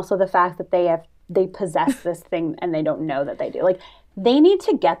thing, and also the fact that they possess this thing and they don't know that they do. Like they need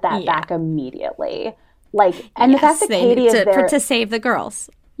to get that back immediately. Like, and the fact that Katie is there to save the girls.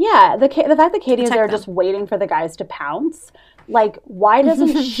 Yeah, the fact that Katie is there just waiting for the guys to pounce. Like, why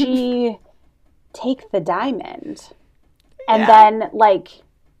doesn't she take the diamond? And then like,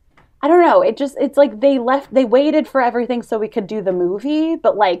 I don't know. It's like they waited for everything so we could do the movie,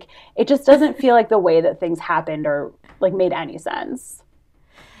 but like, it just doesn't feel like the way that things happened or like made any sense.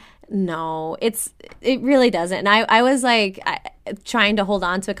 No, it really doesn't. And I was like trying to hold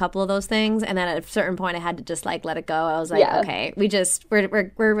on to a couple of those things, and then at a certain point I had to just like let it go. I was like, okay,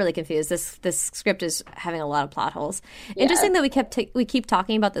 we're really confused. This script is having a lot of plot holes. Yeah. Interesting that we keep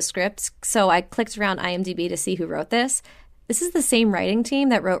talking about the scripts. So I clicked around IMDb to see who wrote this. This is the same writing team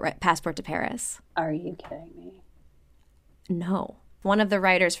that wrote Passport to Paris. Are you kidding me? No. One of the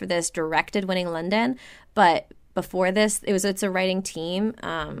writers for this directed Winning London, but before this, it's a writing team.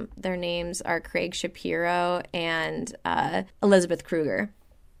 Their names are Craig Shapiro and Elizabeth Kruger,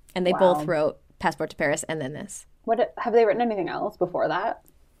 and they both wrote Passport to Paris and then this. What have they written anything else before that?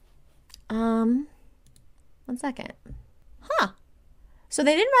 1 second. Huh. So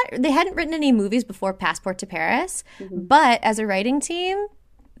they hadn't written any movies before Passport to Paris, but as a writing team,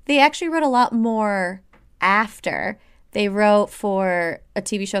 they actually wrote a lot more after. They wrote for a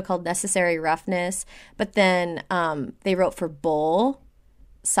TV show called Necessary Roughness, but then they wrote for Bull,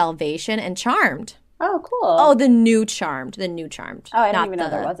 Salvation, and Charmed. Oh, cool. Oh, the new Charmed. Oh, I didn't even know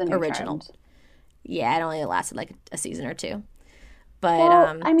there was a new original. Charmed. Yeah, it only lasted like a season or two. But,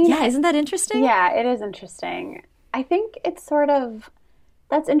 I mean, isn't that interesting? Yeah, it is interesting. I think it's sort of,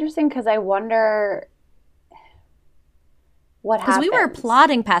 that's interesting because I wonder what happens. Because we were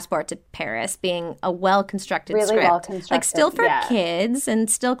applauding Passport to Paris being a well-constructed really script. Well-constructed. Like, still for kids, and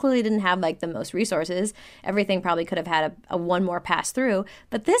still clearly didn't have, like, the most resources. Everything probably could have had a one more pass-through.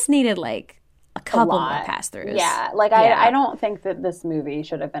 But this needed, like, a couple more pass-throughs. Yeah, like, I don't think that this movie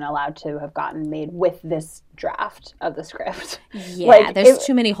should have been allowed to have gotten made with this draft of the script. Yeah, like, there's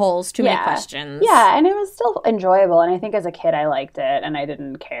too many holes, too many questions. Yeah, and it was still enjoyable, and I think as a kid I liked it, and I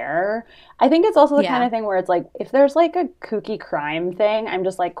didn't care. I think it's also the kind of thing where it's like, if there's like a kooky crime thing, I'm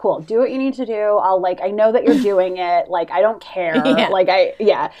just like, cool, do what you need to do. I know that you're doing it. Like, I don't care.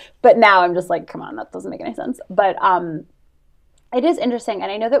 But now I'm just like, come on, that doesn't make any sense. But it is interesting, and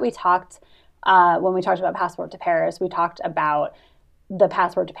I know that we talked, when we talked about Passport to Paris, we talked about the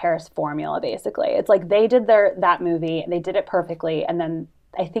Passport to Paris formula, basically. It's like they did that movie, and they did it perfectly, and then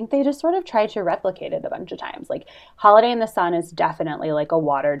I think they just sort of tried to replicate it a bunch of times. Like, Holiday in the Sun is definitely like a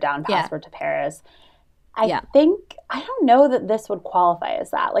watered-down Passport to Paris. I think, I don't know that this would qualify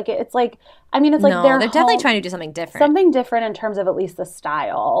as that. Like, it's like, I mean, it's like they're definitely trying to do something different. Something different in terms of at least the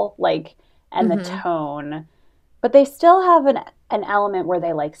style, like, and the tone. But they still have an element where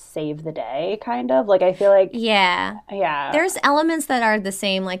they, like, save the day, kind of. Like, I feel like... Yeah. There's elements that are the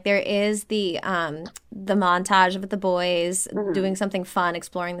same. Like, there is the montage of the boys doing something fun,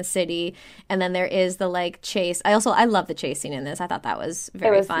 exploring the city. And then there is the, like, chase. I love the chase scene in this. I thought that was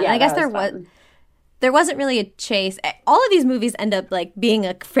very fun. Yeah, I guess there wasn't really a chase. All of these movies end up like being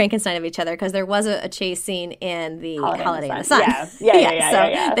a Frankenstein of each other because there was a chase scene in the Holiday in the Sun.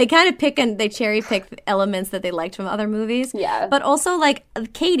 Yeah. They kind of they cherry pick elements that they liked from other movies. Yeah. But also like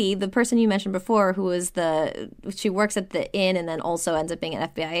Katie, the person you mentioned before, who is she works at the inn and then also ends up being an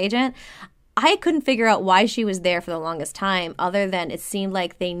FBI agent. I couldn't figure out why she was there for the longest time, other than it seemed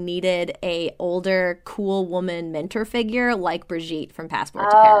like they needed a older, cool woman mentor figure like Brigitte from Passport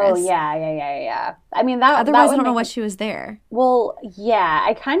to Paris. Oh, yeah. I mean, otherwise, I don't know why she was there. Well, yeah,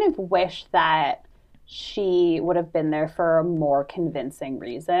 I kind of wish that she would have been there for a more convincing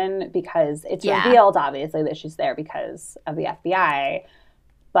reason, because it's revealed, obviously, that she's there because of the FBI.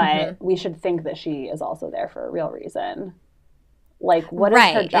 but we should think that she is also there for a real reason. Like, what is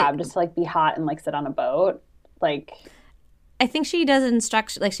her job? Just to, like, be hot and, like, sit on a boat? Like, I think she does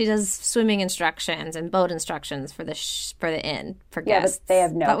she does swimming instructions and boat instructions for the inn for guests. But they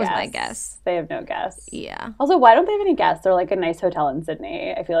have no guests. That was my guess. They have no guests. Yeah. Also, why don't they have any guests? They're like a nice hotel in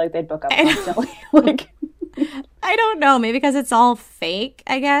Sydney. I feel like they'd book up constantly. Like, I don't know. Maybe because it's all fake,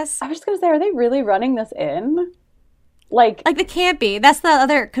 I guess. I was just going to say, are they really running this inn? Like they can't be. That's the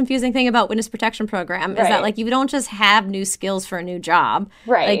other confusing thing about witness protection program is that, like, you don't just have new skills for a new job.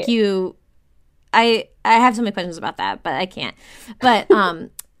 Right. Like, I have so many questions about that, but I can't. But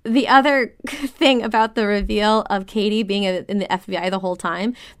the other thing about the reveal of Katie being in the FBI the whole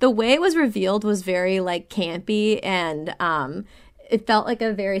time, the way it was revealed was very, like, campy, and it felt like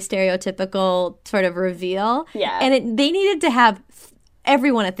a very stereotypical sort of reveal. Yeah. And they needed to have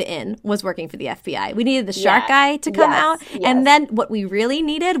everyone at the inn was working for the FBI. We needed the shark guy to come out. Yes. And then what we really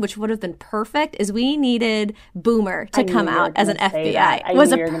needed, which would have been perfect, is we needed Boomer to come out as an FBI. It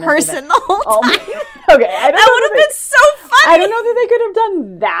was a person the whole time. Okay. That would have been so funny. I don't know that they could have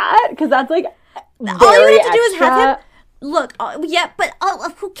done that, because that's, like, all you have to do is have him... Look, but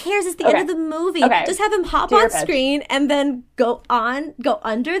who cares? It's the end of the movie. Okay. Just have him hop on screen and then go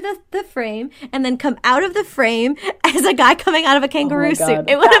under the frame and then come out of the frame as a guy coming out of a kangaroo suit.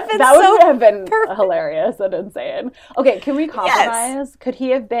 It would have been perfect. Hilarious and insane. Okay, can we compromise? Yes. Could he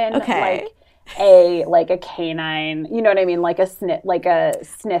have been like a canine? You know what I mean? Like a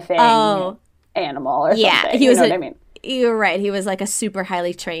sniffing animal or something. Yeah, he was. You know what I mean? You're right. He was like a super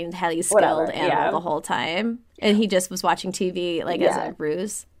highly trained, highly skilled animal the whole time. And he just was watching TV, like, as a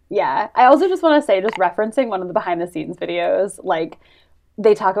ruse. Yeah. I also just want to say, just referencing one of the behind-the-scenes videos, like,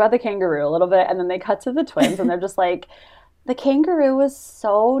 they talk about the kangaroo a little bit, and then they cut to the twins, and they're just like, the kangaroo was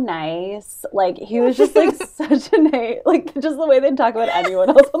so nice. Like, he was just, like, such a nice, like, just the way they talk about anyone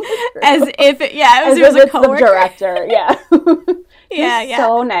else on the screen. As if he was a coworker. The director, yeah. Yeah.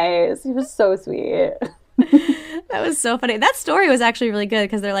 So nice. He was so sweet. That was so funny. That story was actually really good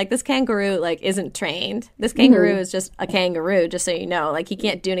because they're like, this kangaroo, like, isn't trained. This kangaroo is just a kangaroo, just so you know. Like, he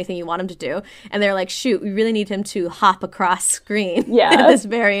can't do anything you want him to do. And they're like, shoot, we really need him to hop across screen at this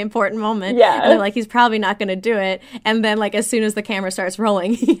very important moment. Yeah. And they're like, he's probably not going to do it. And then, like, as soon as the camera starts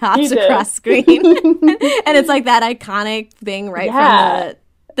rolling, he hops across screen. And it's like that iconic thing from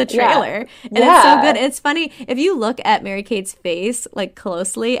the trailer. And it's so good. It's funny. If you look at Mary-Kate's face, like,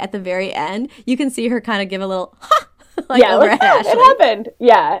 closely at the very end, you can see her kind of give a little over at Ashley. It happened.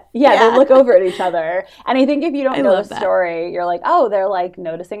 Yeah. They look over at each other. And I think if you don't know the story, you're like, oh, they're, like,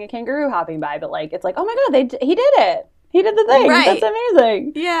 noticing a kangaroo hopping by, but, like, it's like, oh my god, he did it. He did the thing. Right. That's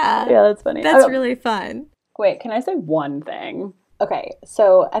amazing. Yeah. Yeah, that's funny. That's really fun. Wait, can I say one thing? Okay,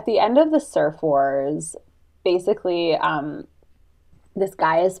 so at the end of the Surf Wars, basically, this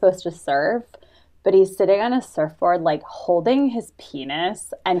guy is supposed to surf, but he's sitting on a surfboard, like, holding his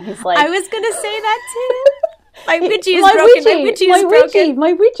penis, and he's like... I was going to say that, too. My Ouija is broken.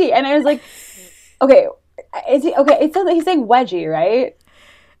 My Ouija. And I was like, okay, it says that he's saying wedgie, right?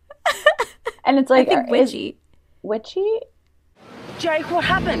 And it's like... I think Ouija. Ouija? Jake, what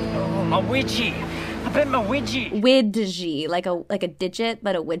happened? Oh, my Ouija. I bet my Ouija. Ouija, like a digit,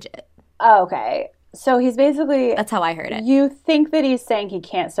 but a widget. Oh, okay. So he's basically... That's how I heard it. You think that he's saying he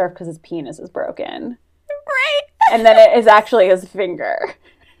can't surf because his penis is broken. Right. And then it is actually his finger.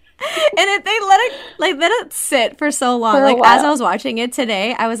 And they let it sit for so long. Like, as I was watching it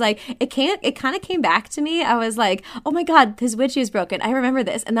today, I was like, it kind of came back to me. I was like, oh my god, his Ouija is broken. I remember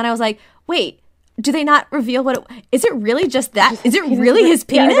this. And then I was like, wait, do they not reveal is it really just that? Is it really his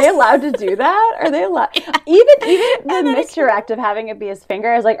penis? Yeah, are they allowed to do that? Are they allowed? Even the misdirect of having it be his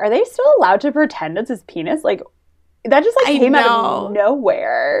finger is like, are they still allowed to pretend it's his penis? Like, that just like came out of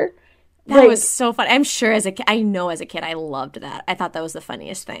nowhere. That was so fun. I'm sure as a kid, I loved that. I thought that was the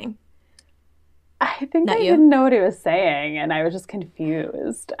funniest thing. I think I didn't know what he was saying, and I was just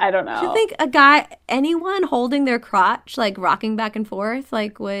confused. I don't know. Do you think anyone holding their crotch, like rocking back and forth,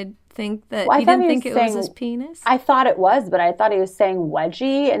 like would think that he didn't think it was his penis? I thought it was, but I thought he was saying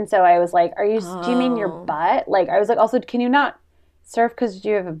wedgie, and so I was like, do you mean your butt? Like, I was like, also, can you not surf because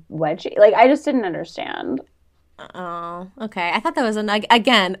you have a wedgie? Like, I just didn't understand. Oh, okay. I thought that was,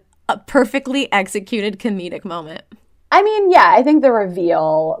 again, a perfectly executed comedic moment. I mean, yeah, I think the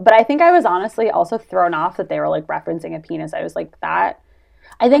reveal, but I think I was honestly also thrown off that they were like referencing a penis. I was like, I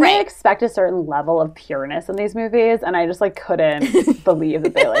think I expect a certain level of pureness in these movies, and I just like couldn't believe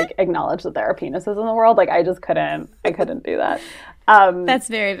that they like acknowledged that there are penises in the world. Like, I just couldn't do that. That's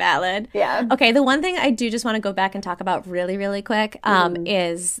very valid. Yeah. Okay, the one thing I do just want to go back and talk about really, really quick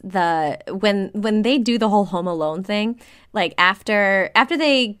is when they do the whole Home Alone thing, like after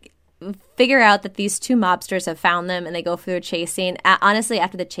they figure out that these two mobsters have found them and they go through a chase scene. Honestly,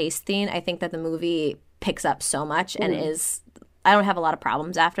 after the chase scene, I think that the movie picks up so much and I don't have a lot of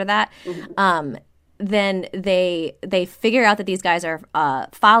problems after that. Then they figure out that these guys are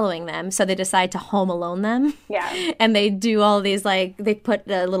following them, so they decide to Home Alone them. Yeah. And they do all these, like, they put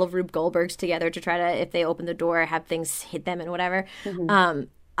the little Rube Goldbergs together to try to, if they open the door, have things hit them and whatever.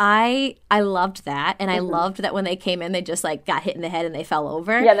 I loved that, and I loved that when they came in, they just, like, got hit in the head and they fell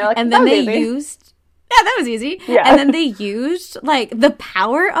over. Yeah, they're like, and then they easy. used... Yeah, that was easy. Yeah. And then they used, like, the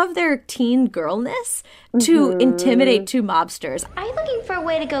power of their teen girlness to intimidate two mobsters. Are you looking for a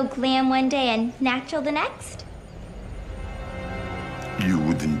way to go glam one day and natural the next? You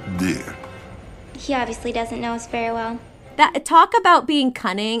wouldn't dare. He obviously doesn't know us very well. That talk about being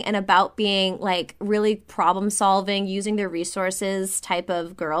cunning and about being, like, really problem-solving, using their resources type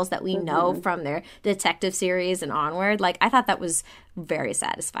of girls that we know from their detective series and onward. Like, I thought that was very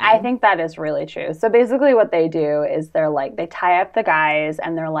satisfying. I think that is really true. So basically what they do is they're like, they tie up the guys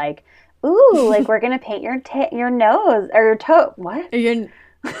and they're like, ooh, like, we're going to paint your nose or your toe. What? You're...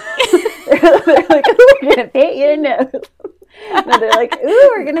 They're like, ooh, we're going to paint your nose. No, they're like,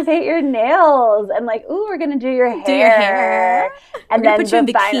 ooh, we're going to paint your nails. And like, ooh, we're going to do your hair. Do your hair. And We're then put you in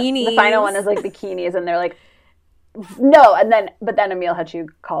bikinis. The final one is like bikinis. And they're like, no. But then Emil Hutchie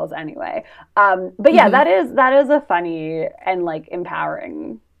calls anyway. But yeah, that is a funny and like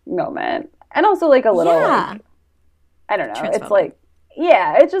empowering moment. And also like a little, like, I don't know. It's like,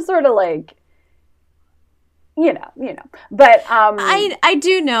 yeah, it's just sort of like, you know. But I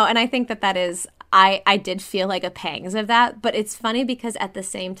do know, and I think that is... I did feel like a pangs of that, but it's funny because at the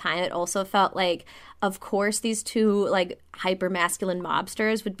same time, it also felt like, of course, these two, like, hyper-masculine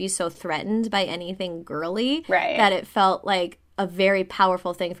mobsters would be so threatened by anything girly that it felt like a very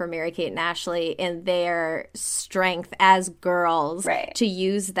powerful thing for Mary-Kate and Ashley in their strength as girls to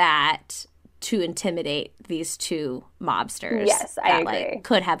use that to intimidate these two mobsters. Yes, I agree. Like,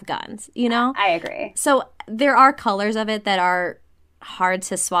 could have guns, you know? I agree. So there are colors of it that are hard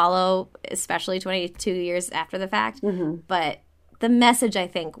to swallow, especially 22 years after the fact. But the message, I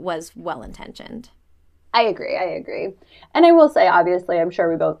think, was well-intentioned. I agree. And I will say, obviously, I'm sure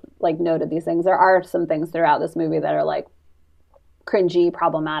we both, like, noted these things. There are some things throughout this movie that are, like, cringy,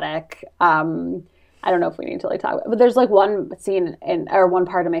 problematic. I don't know if we need to, like, talk about it. But there's, like, one scene or one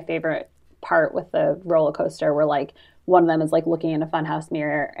part of my favorite part with the roller coaster where, like, one of them is like looking in a funhouse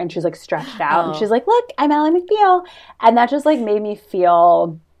mirror and she's like stretched out and she's like, look, I'm Ally McBeal. And that just like made me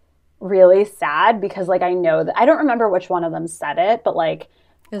feel really sad because like I know that I don't remember which one of them said it, but like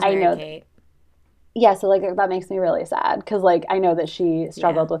I know Kate. Yeah, so like that makes me really sad because like I know that she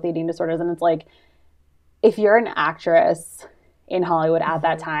struggled with eating disorders and it's like if you're an actress in Hollywood at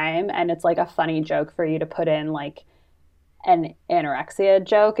that time and it's like a funny joke for you to put in like an anorexia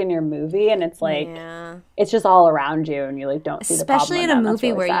joke in your movie and it's like it's just all around you and you like don't see the problem. Especially in a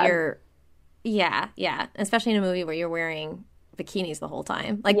movie where you're especially in a movie where you're wearing bikinis the whole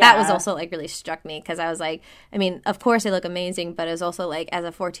time. Like that was also like really struck me because I was like, I mean, of course they look amazing, but it's also like as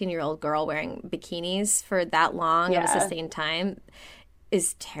a 14-year-old girl wearing bikinis for that long of a sustained time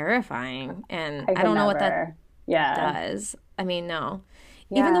is terrifying. And I don't know what that does. I mean, no.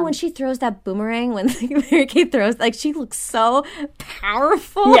 Even though when she throws that boomerang, when Mary-Kate throws, like, she looks so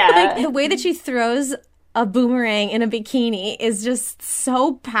powerful. Yeah. Like, the way that she throws a boomerang in a bikini is just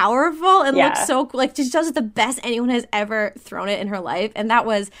so powerful and looks so cool. Like, she does it the best anyone has ever thrown it in her life. And that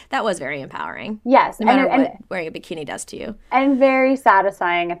was very empowering. Yes. No matter what wearing a bikini does to you. And very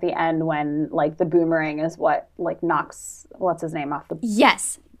satisfying at the end when, like, the boomerang is what, like, knocks, what's his name, off the...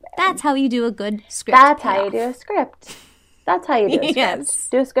 Yes. That's how you do a good script. That's how you do a script. That's how you do a script. Yes.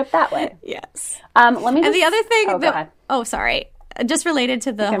 Do a script that way. Yes. Let me just... And the other thing... go ahead. Oh, sorry. Just related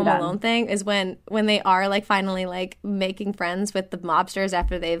to the Home Alone thing is when they are, like, finally, like, making friends with the mobsters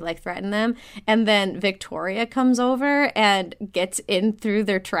after they've, like, threatened them. And then Victoria comes over and gets in through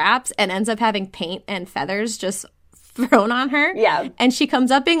their traps and ends up having paint and feathers just thrown on her. Yeah. And she comes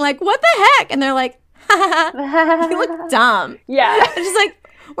up being like, what the heck? And they're like, ha ha, you look dumb. Yeah. And she's like,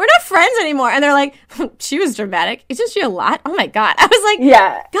 we're not friends anymore. And they're like, she was dramatic. Isn't she a lot? Oh my God. I was like,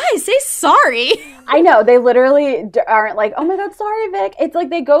 guys, say sorry. I know. They literally aren't like, oh my God, sorry, Vic. It's like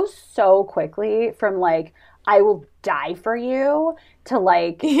they go so quickly from like, I will die for you to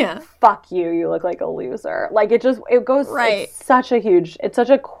like, fuck you, you look like a loser. Like it goes, it's such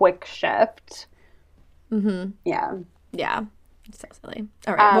a quick shift. Mm-hmm. Yeah. Yeah. So silly.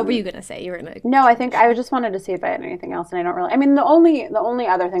 All right, what were you gonna say? You were gonna. No, I think I just wanted to see if I had anything else, and I don't really. I mean, the only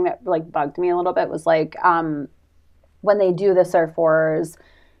other thing that like bugged me a little bit was like when they do the surf horrors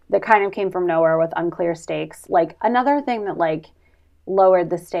that kind of came from nowhere with unclear stakes. Like another thing that like lowered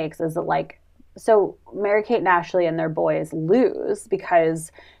the stakes is that like so Mary-Kate and Ashley and their boys lose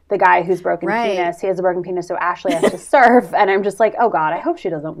because the guy who's broken penis, he has a broken penis, so Ashley has to surf. And I'm just like, oh God, I hope she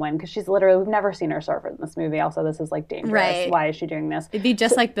doesn't win because she's literally, we've never seen her surf in this movie. Also, this is like dangerous. Right. Why is she doing this? It'd be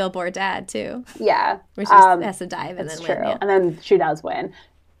just like Billboard Dad too. Yeah. Where she has to dive and then true. win. Yeah. And then she does win.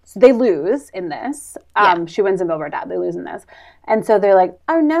 So they lose in this. She wins in Billboard Dad. They lose in this. And so they're like,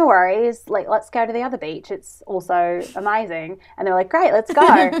 oh, no worries. Like, let's go to the other beach. It's also amazing. And they're like, great, let's go.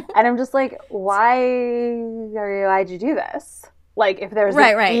 And I'm just like, why'd you do this? Like, if there's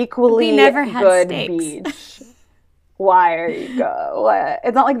an equally good beach, why are you go?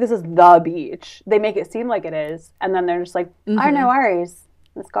 It's not like this is the beach. They make it seem like it is. And then they're just like, oh, no worries.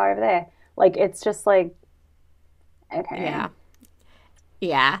 Let's go over there. Like, it's just like, okay. Yeah.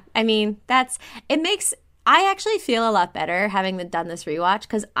 Yeah. I mean, I actually feel a lot better having done this rewatch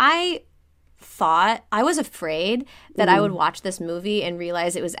because I was afraid that I would watch this movie and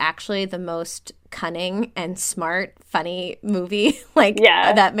realize it was actually the most cunning and smart, funny movie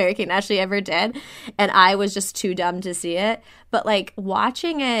that Mary-Kate and Ashley ever did. And I was just too dumb to see it. But like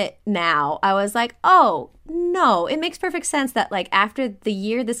watching it now, I was like, oh, no, it makes perfect sense that like after the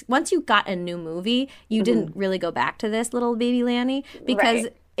year, once you got a new movie, you didn't really go back to this Little Baby Lanny because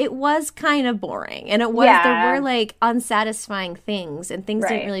it was kind of boring, and there were like unsatisfying things, and things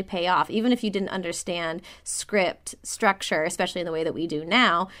didn't really pay off. Even if you didn't understand script structure, especially in the way that we do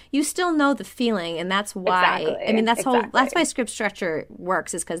now, you still know the feeling, and that's why. Exactly. I mean, that's why script structure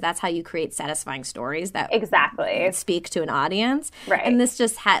works, is because that's how you create satisfying stories that speak to an audience. Right. And this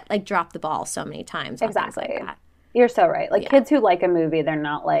just had like dropped the ball so many times. Exactly. Like that. You're so right. Like kids who like a movie, they're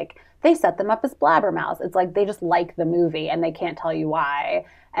not like they set them up as blabbermouths. It's like they just like the movie and they can't tell you why.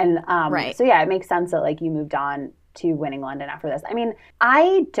 And so yeah, it makes sense that like you moved on to Winning London after this. I mean,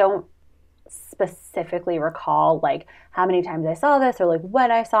 I don't specifically recall like how many times I saw this or like when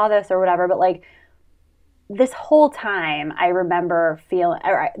I saw this or whatever, but like this whole time I remember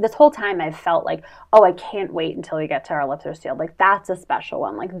this whole time I've felt like, oh, I can't wait until we get to Our Lips Are Sealed. Like that's a special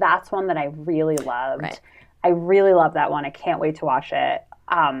one. Like that's one that I really loved. Right. I really love that one. I can't wait to watch it.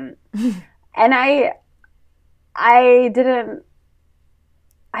 And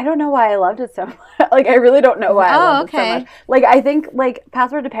I don't know why I loved it so much. Like, I really don't know why I loved it so much. Like, I think, like,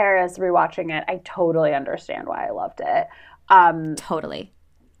 Passport to Paris, rewatching it, I totally understand why I loved it. Totally.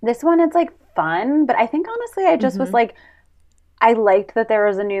 This one, it's, like, fun. But I think, honestly, I just was, like, I liked that there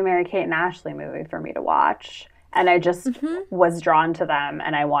was a new Mary-Kate and Ashley movie for me to watch. And I just was drawn to them,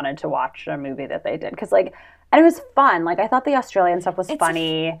 and I wanted to watch a movie that they did. Because, like, and it was fun. Like, I thought the Australian stuff was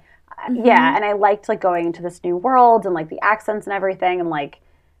funny. Yeah, and I liked, like, going into this new world and, like, the accents and everything. And, like,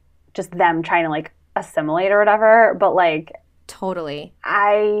 just them trying to like assimilate or whatever, but like totally.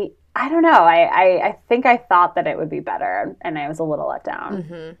 I don't know. I think I thought that it would be better, and I was a little let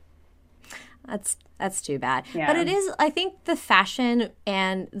down. That's too bad. Yeah. But it is. I think the fashion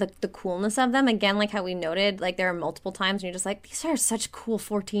and the coolness of them, again, like how we noted, like there are multiple times when you're just like, these are such cool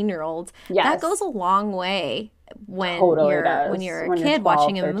 14-year-olds. Yes. That goes a long way when you're a kid 12,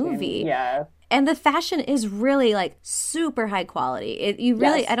 watching 13. a movie. Yeah. And the fashion is really like super high quality.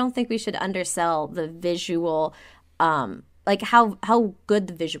 I don't think we should undersell the visual, like how good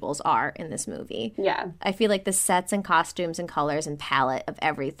the visuals are in this movie. Yeah. I feel like the sets and costumes and colors and palette of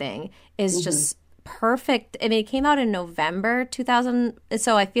everything is just perfect. I mean, it came out in November 2000,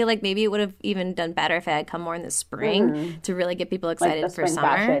 so I feel like maybe it would have even done better if it had come more in the spring to really get people excited like for summer.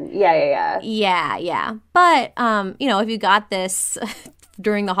 Fashion. Yeah. Yeah. But, if you got this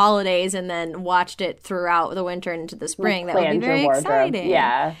during the holidays and then watched it throughout the winter and into the spring, that would be very exciting.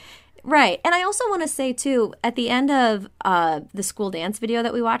 Yeah. Right. And I also want to say, too, at the end of the school dance video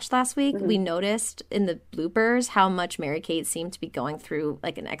that we watched last week, we noticed in the bloopers how much Mary-Kate seemed to be going through,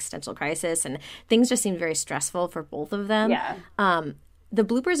 like, an existential crisis, and things just seemed very stressful for both of them. Yeah. The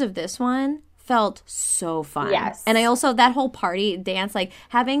bloopers of this one felt so fun. Yes. And I also, that whole party dance, like,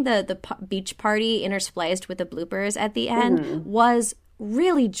 having the beach party interspliced with the bloopers at the end was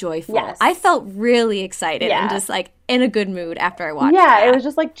really joyful. Yes. I felt really excited and just like in a good mood after I watched that. It was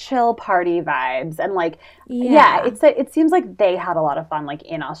just like chill party vibes, and like it seems like they had a lot of fun like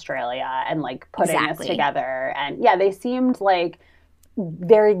in Australia and like putting this together, and they seemed like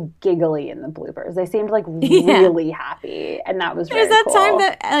very giggly in the bloopers. They seemed like really happy, and that was very cool. Time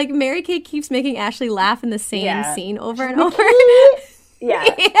that like Mary-Kate keeps making Ashley laugh in the same scene over and over. Yeah.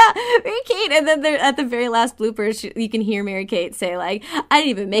 Mary-Kate. And then at the very last bloopers, you can hear Mary-Kate say, like, I didn't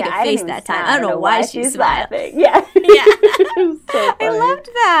even make a face that time. I don't know why she's smiling. Yeah. Yeah. So I loved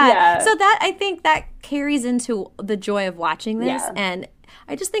that. Yeah. So that, I think that carries into the joy of watching this. Yeah. And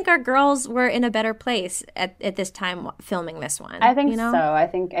I just think our girls were in a better place at this time filming this one. I think so. I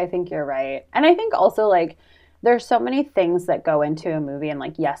think you're right. And I think also, like, there's so many things that go into a movie, and,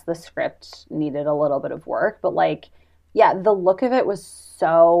 like, yes, the script needed a little bit of work, but, like, yeah, the look of it was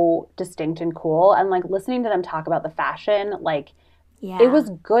so distinct and cool. And, like, listening to them talk about the fashion, like, it was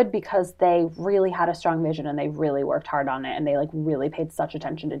good because they really had a strong vision and they really worked hard on it, and they, like, really paid such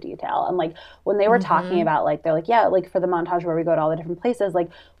attention to detail. And, like, when they were talking about, like, they're like, yeah, like, for the montage where we go to all the different places, like,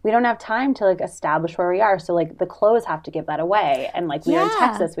 we don't have time to, like, establish where we are. So, like, the clothes have to give that away. And, like, we were in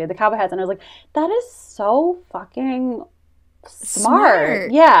Texas, we had the cowboy hats, and I was like, that is so fucking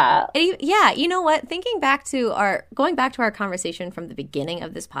smart. Yeah. Yeah. You know what? Going back to our conversation from the beginning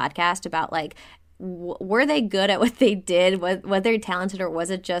of this podcast about, like, were they good at what they did? Was they talented, or was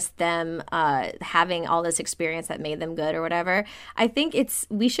it just them having all this experience that made them good or whatever? I think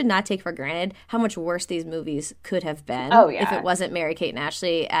we should not take for granted how much worse these movies could have been if it wasn't Mary-Kate and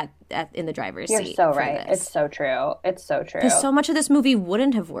Ashley in the driver's seat. You're so right. It's so true. It's so true. Because so much of this movie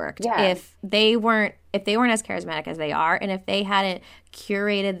wouldn't have worked if they weren't as charismatic as they are, and if they hadn't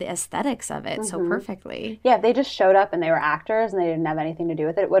curated the aesthetics of it so perfectly. Yeah, if they just showed up and they were actors and they didn't have anything to do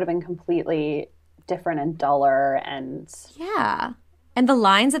with it, it would have been completely different and duller. And and the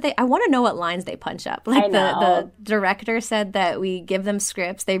lines that I want to know what lines they punch up. Like the director said that we give them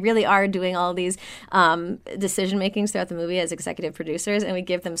scripts. They really are doing all these decision makings throughout the movie as executive producers, and we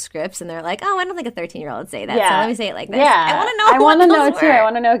give them scripts, and they're like, "Oh, I don't think a 13-year-old would say that. So let me say it like this." Yeah, I want to know. I want to know too. I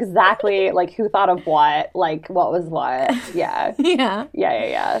want to know exactly, like, who thought of what, like, what was what. Yeah.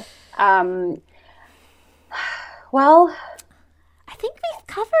 Yeah. Well, I think we've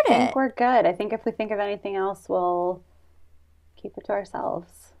covered it. I think we're good. I think if we think of anything else, we'll keep it to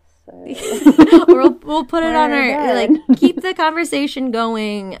ourselves. So. we'll put it on our, like, keep the conversation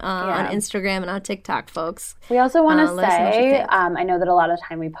going on Instagram and on TikTok, folks. We also want to say, I know that a lot of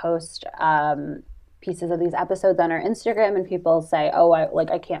time we post pieces of these episodes on our Instagram, and people say, oh,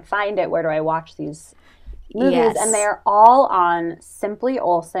 I can't find it. Where do I watch these movies? Yes. And they're all on Simply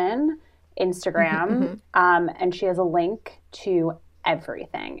Olsen Instagram, and she has a link to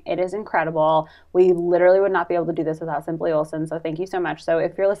everything. It is incredible. We literally would not be able to do this without Simply Olsen, so thank you so much. So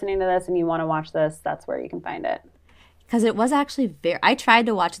if you're listening to this and you want to watch this, that's where you can find it. Because it was actually I tried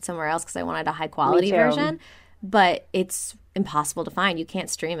to watch it somewhere else because I wanted a high quality version, but it's impossible to find. You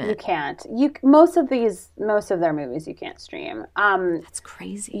can't stream it. You can't. Most of their movies you can't stream. That's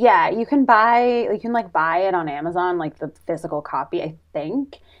crazy. Yeah, you can buy it on Amazon, like the physical copy, I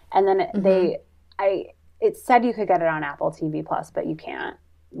think. And then it said you could get it on Apple TV Plus, but you can't.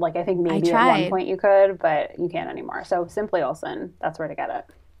 Like, I think maybe at one point you could, but you can't anymore. So Simply Olsen, that's where to get it.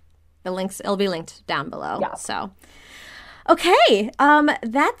 It'll be linked down below. Yeah. So, okay,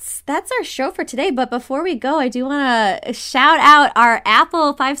 that's our show for today. But before we go, I do want to shout out our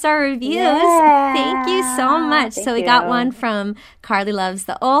Apple 5-star reviews. Yeah. Thank you so much. Thank so we you. got one from Carly Loves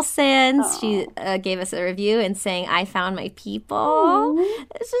the Olsens. She gave us a review and saying, "I found my people." Aww.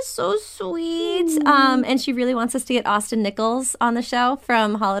 This is so sweet. And she really wants us to get Austin Nichols on the show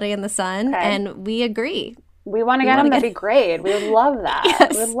from Holiday in the Sun, and we agree. We want to get him. That'd be great. We would love that.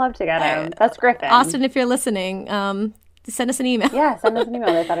 Yes. We would love to get him. That's Griffin. Austin, if you're listening, send us an email. Yeah, send us an email.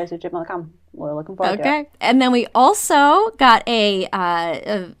 theythoughtisgmail.com. We're looking forward to it. Okay. And then we also got a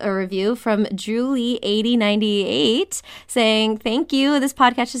review from Julie8098 saying, "Thank you. This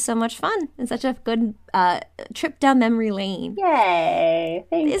podcast is so much fun and such a good trip down memory lane." Yay.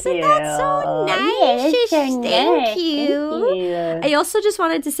 Isn't that so nice? Yeah, Thank you. I also just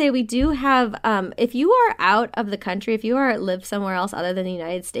wanted to say we do have, if you are out of the country, if you live somewhere else other than the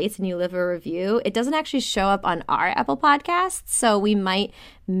United States and you leave a review, it doesn't actually show up on our Apple Podcasts, so we might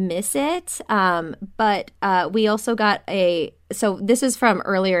miss it. But we also got so this is from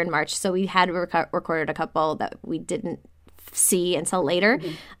earlier in March, so we had recorded a couple that we didn't see until later.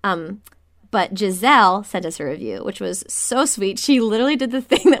 But Giselle sent us a review, which was so sweet. She literally did the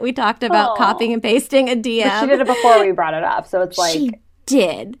thing that we talked about, copying and pasting a DM. But she did it before we brought it up, so it's like she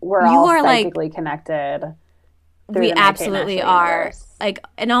did. We're all psychically connected. We absolutely are. Universe. Like,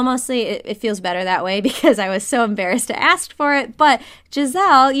 and honestly, it feels better that way because I was so embarrassed to ask for it. But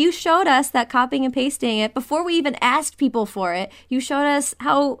Giselle, you showed us that copying and pasting it before we even asked people for it. You showed us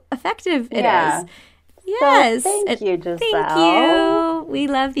how effective it is. Yes. So thank you, Giselle. Thank you. We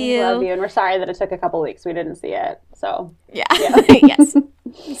love you. We love you. And we're sorry that it took a couple weeks. We didn't see it. So, yeah. Yes.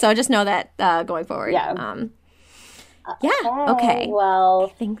 So just know that going forward. Yeah. Okay.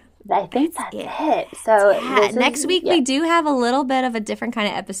 Well, I think that's it. So next week we do have a little bit of a different kind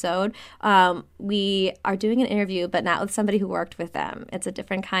of episode. We are doing an interview, but not with somebody who worked with them. It's a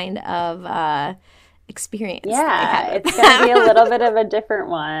different kind of experience. Yeah, it's going to be a little bit of a different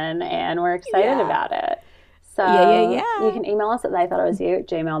one, and we're excited about it. So you can email us at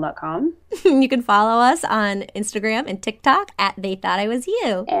theythoughtitwasyou@gmail.com. You can follow us on Instagram and TikTok at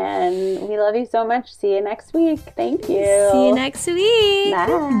 @theythoughtitwasyou. And we love you so much. See you next week. Thank you. See you next week. Bye.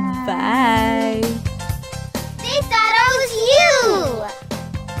 Bye. They thought I was you.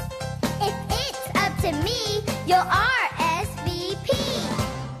 If it's up to me, you'll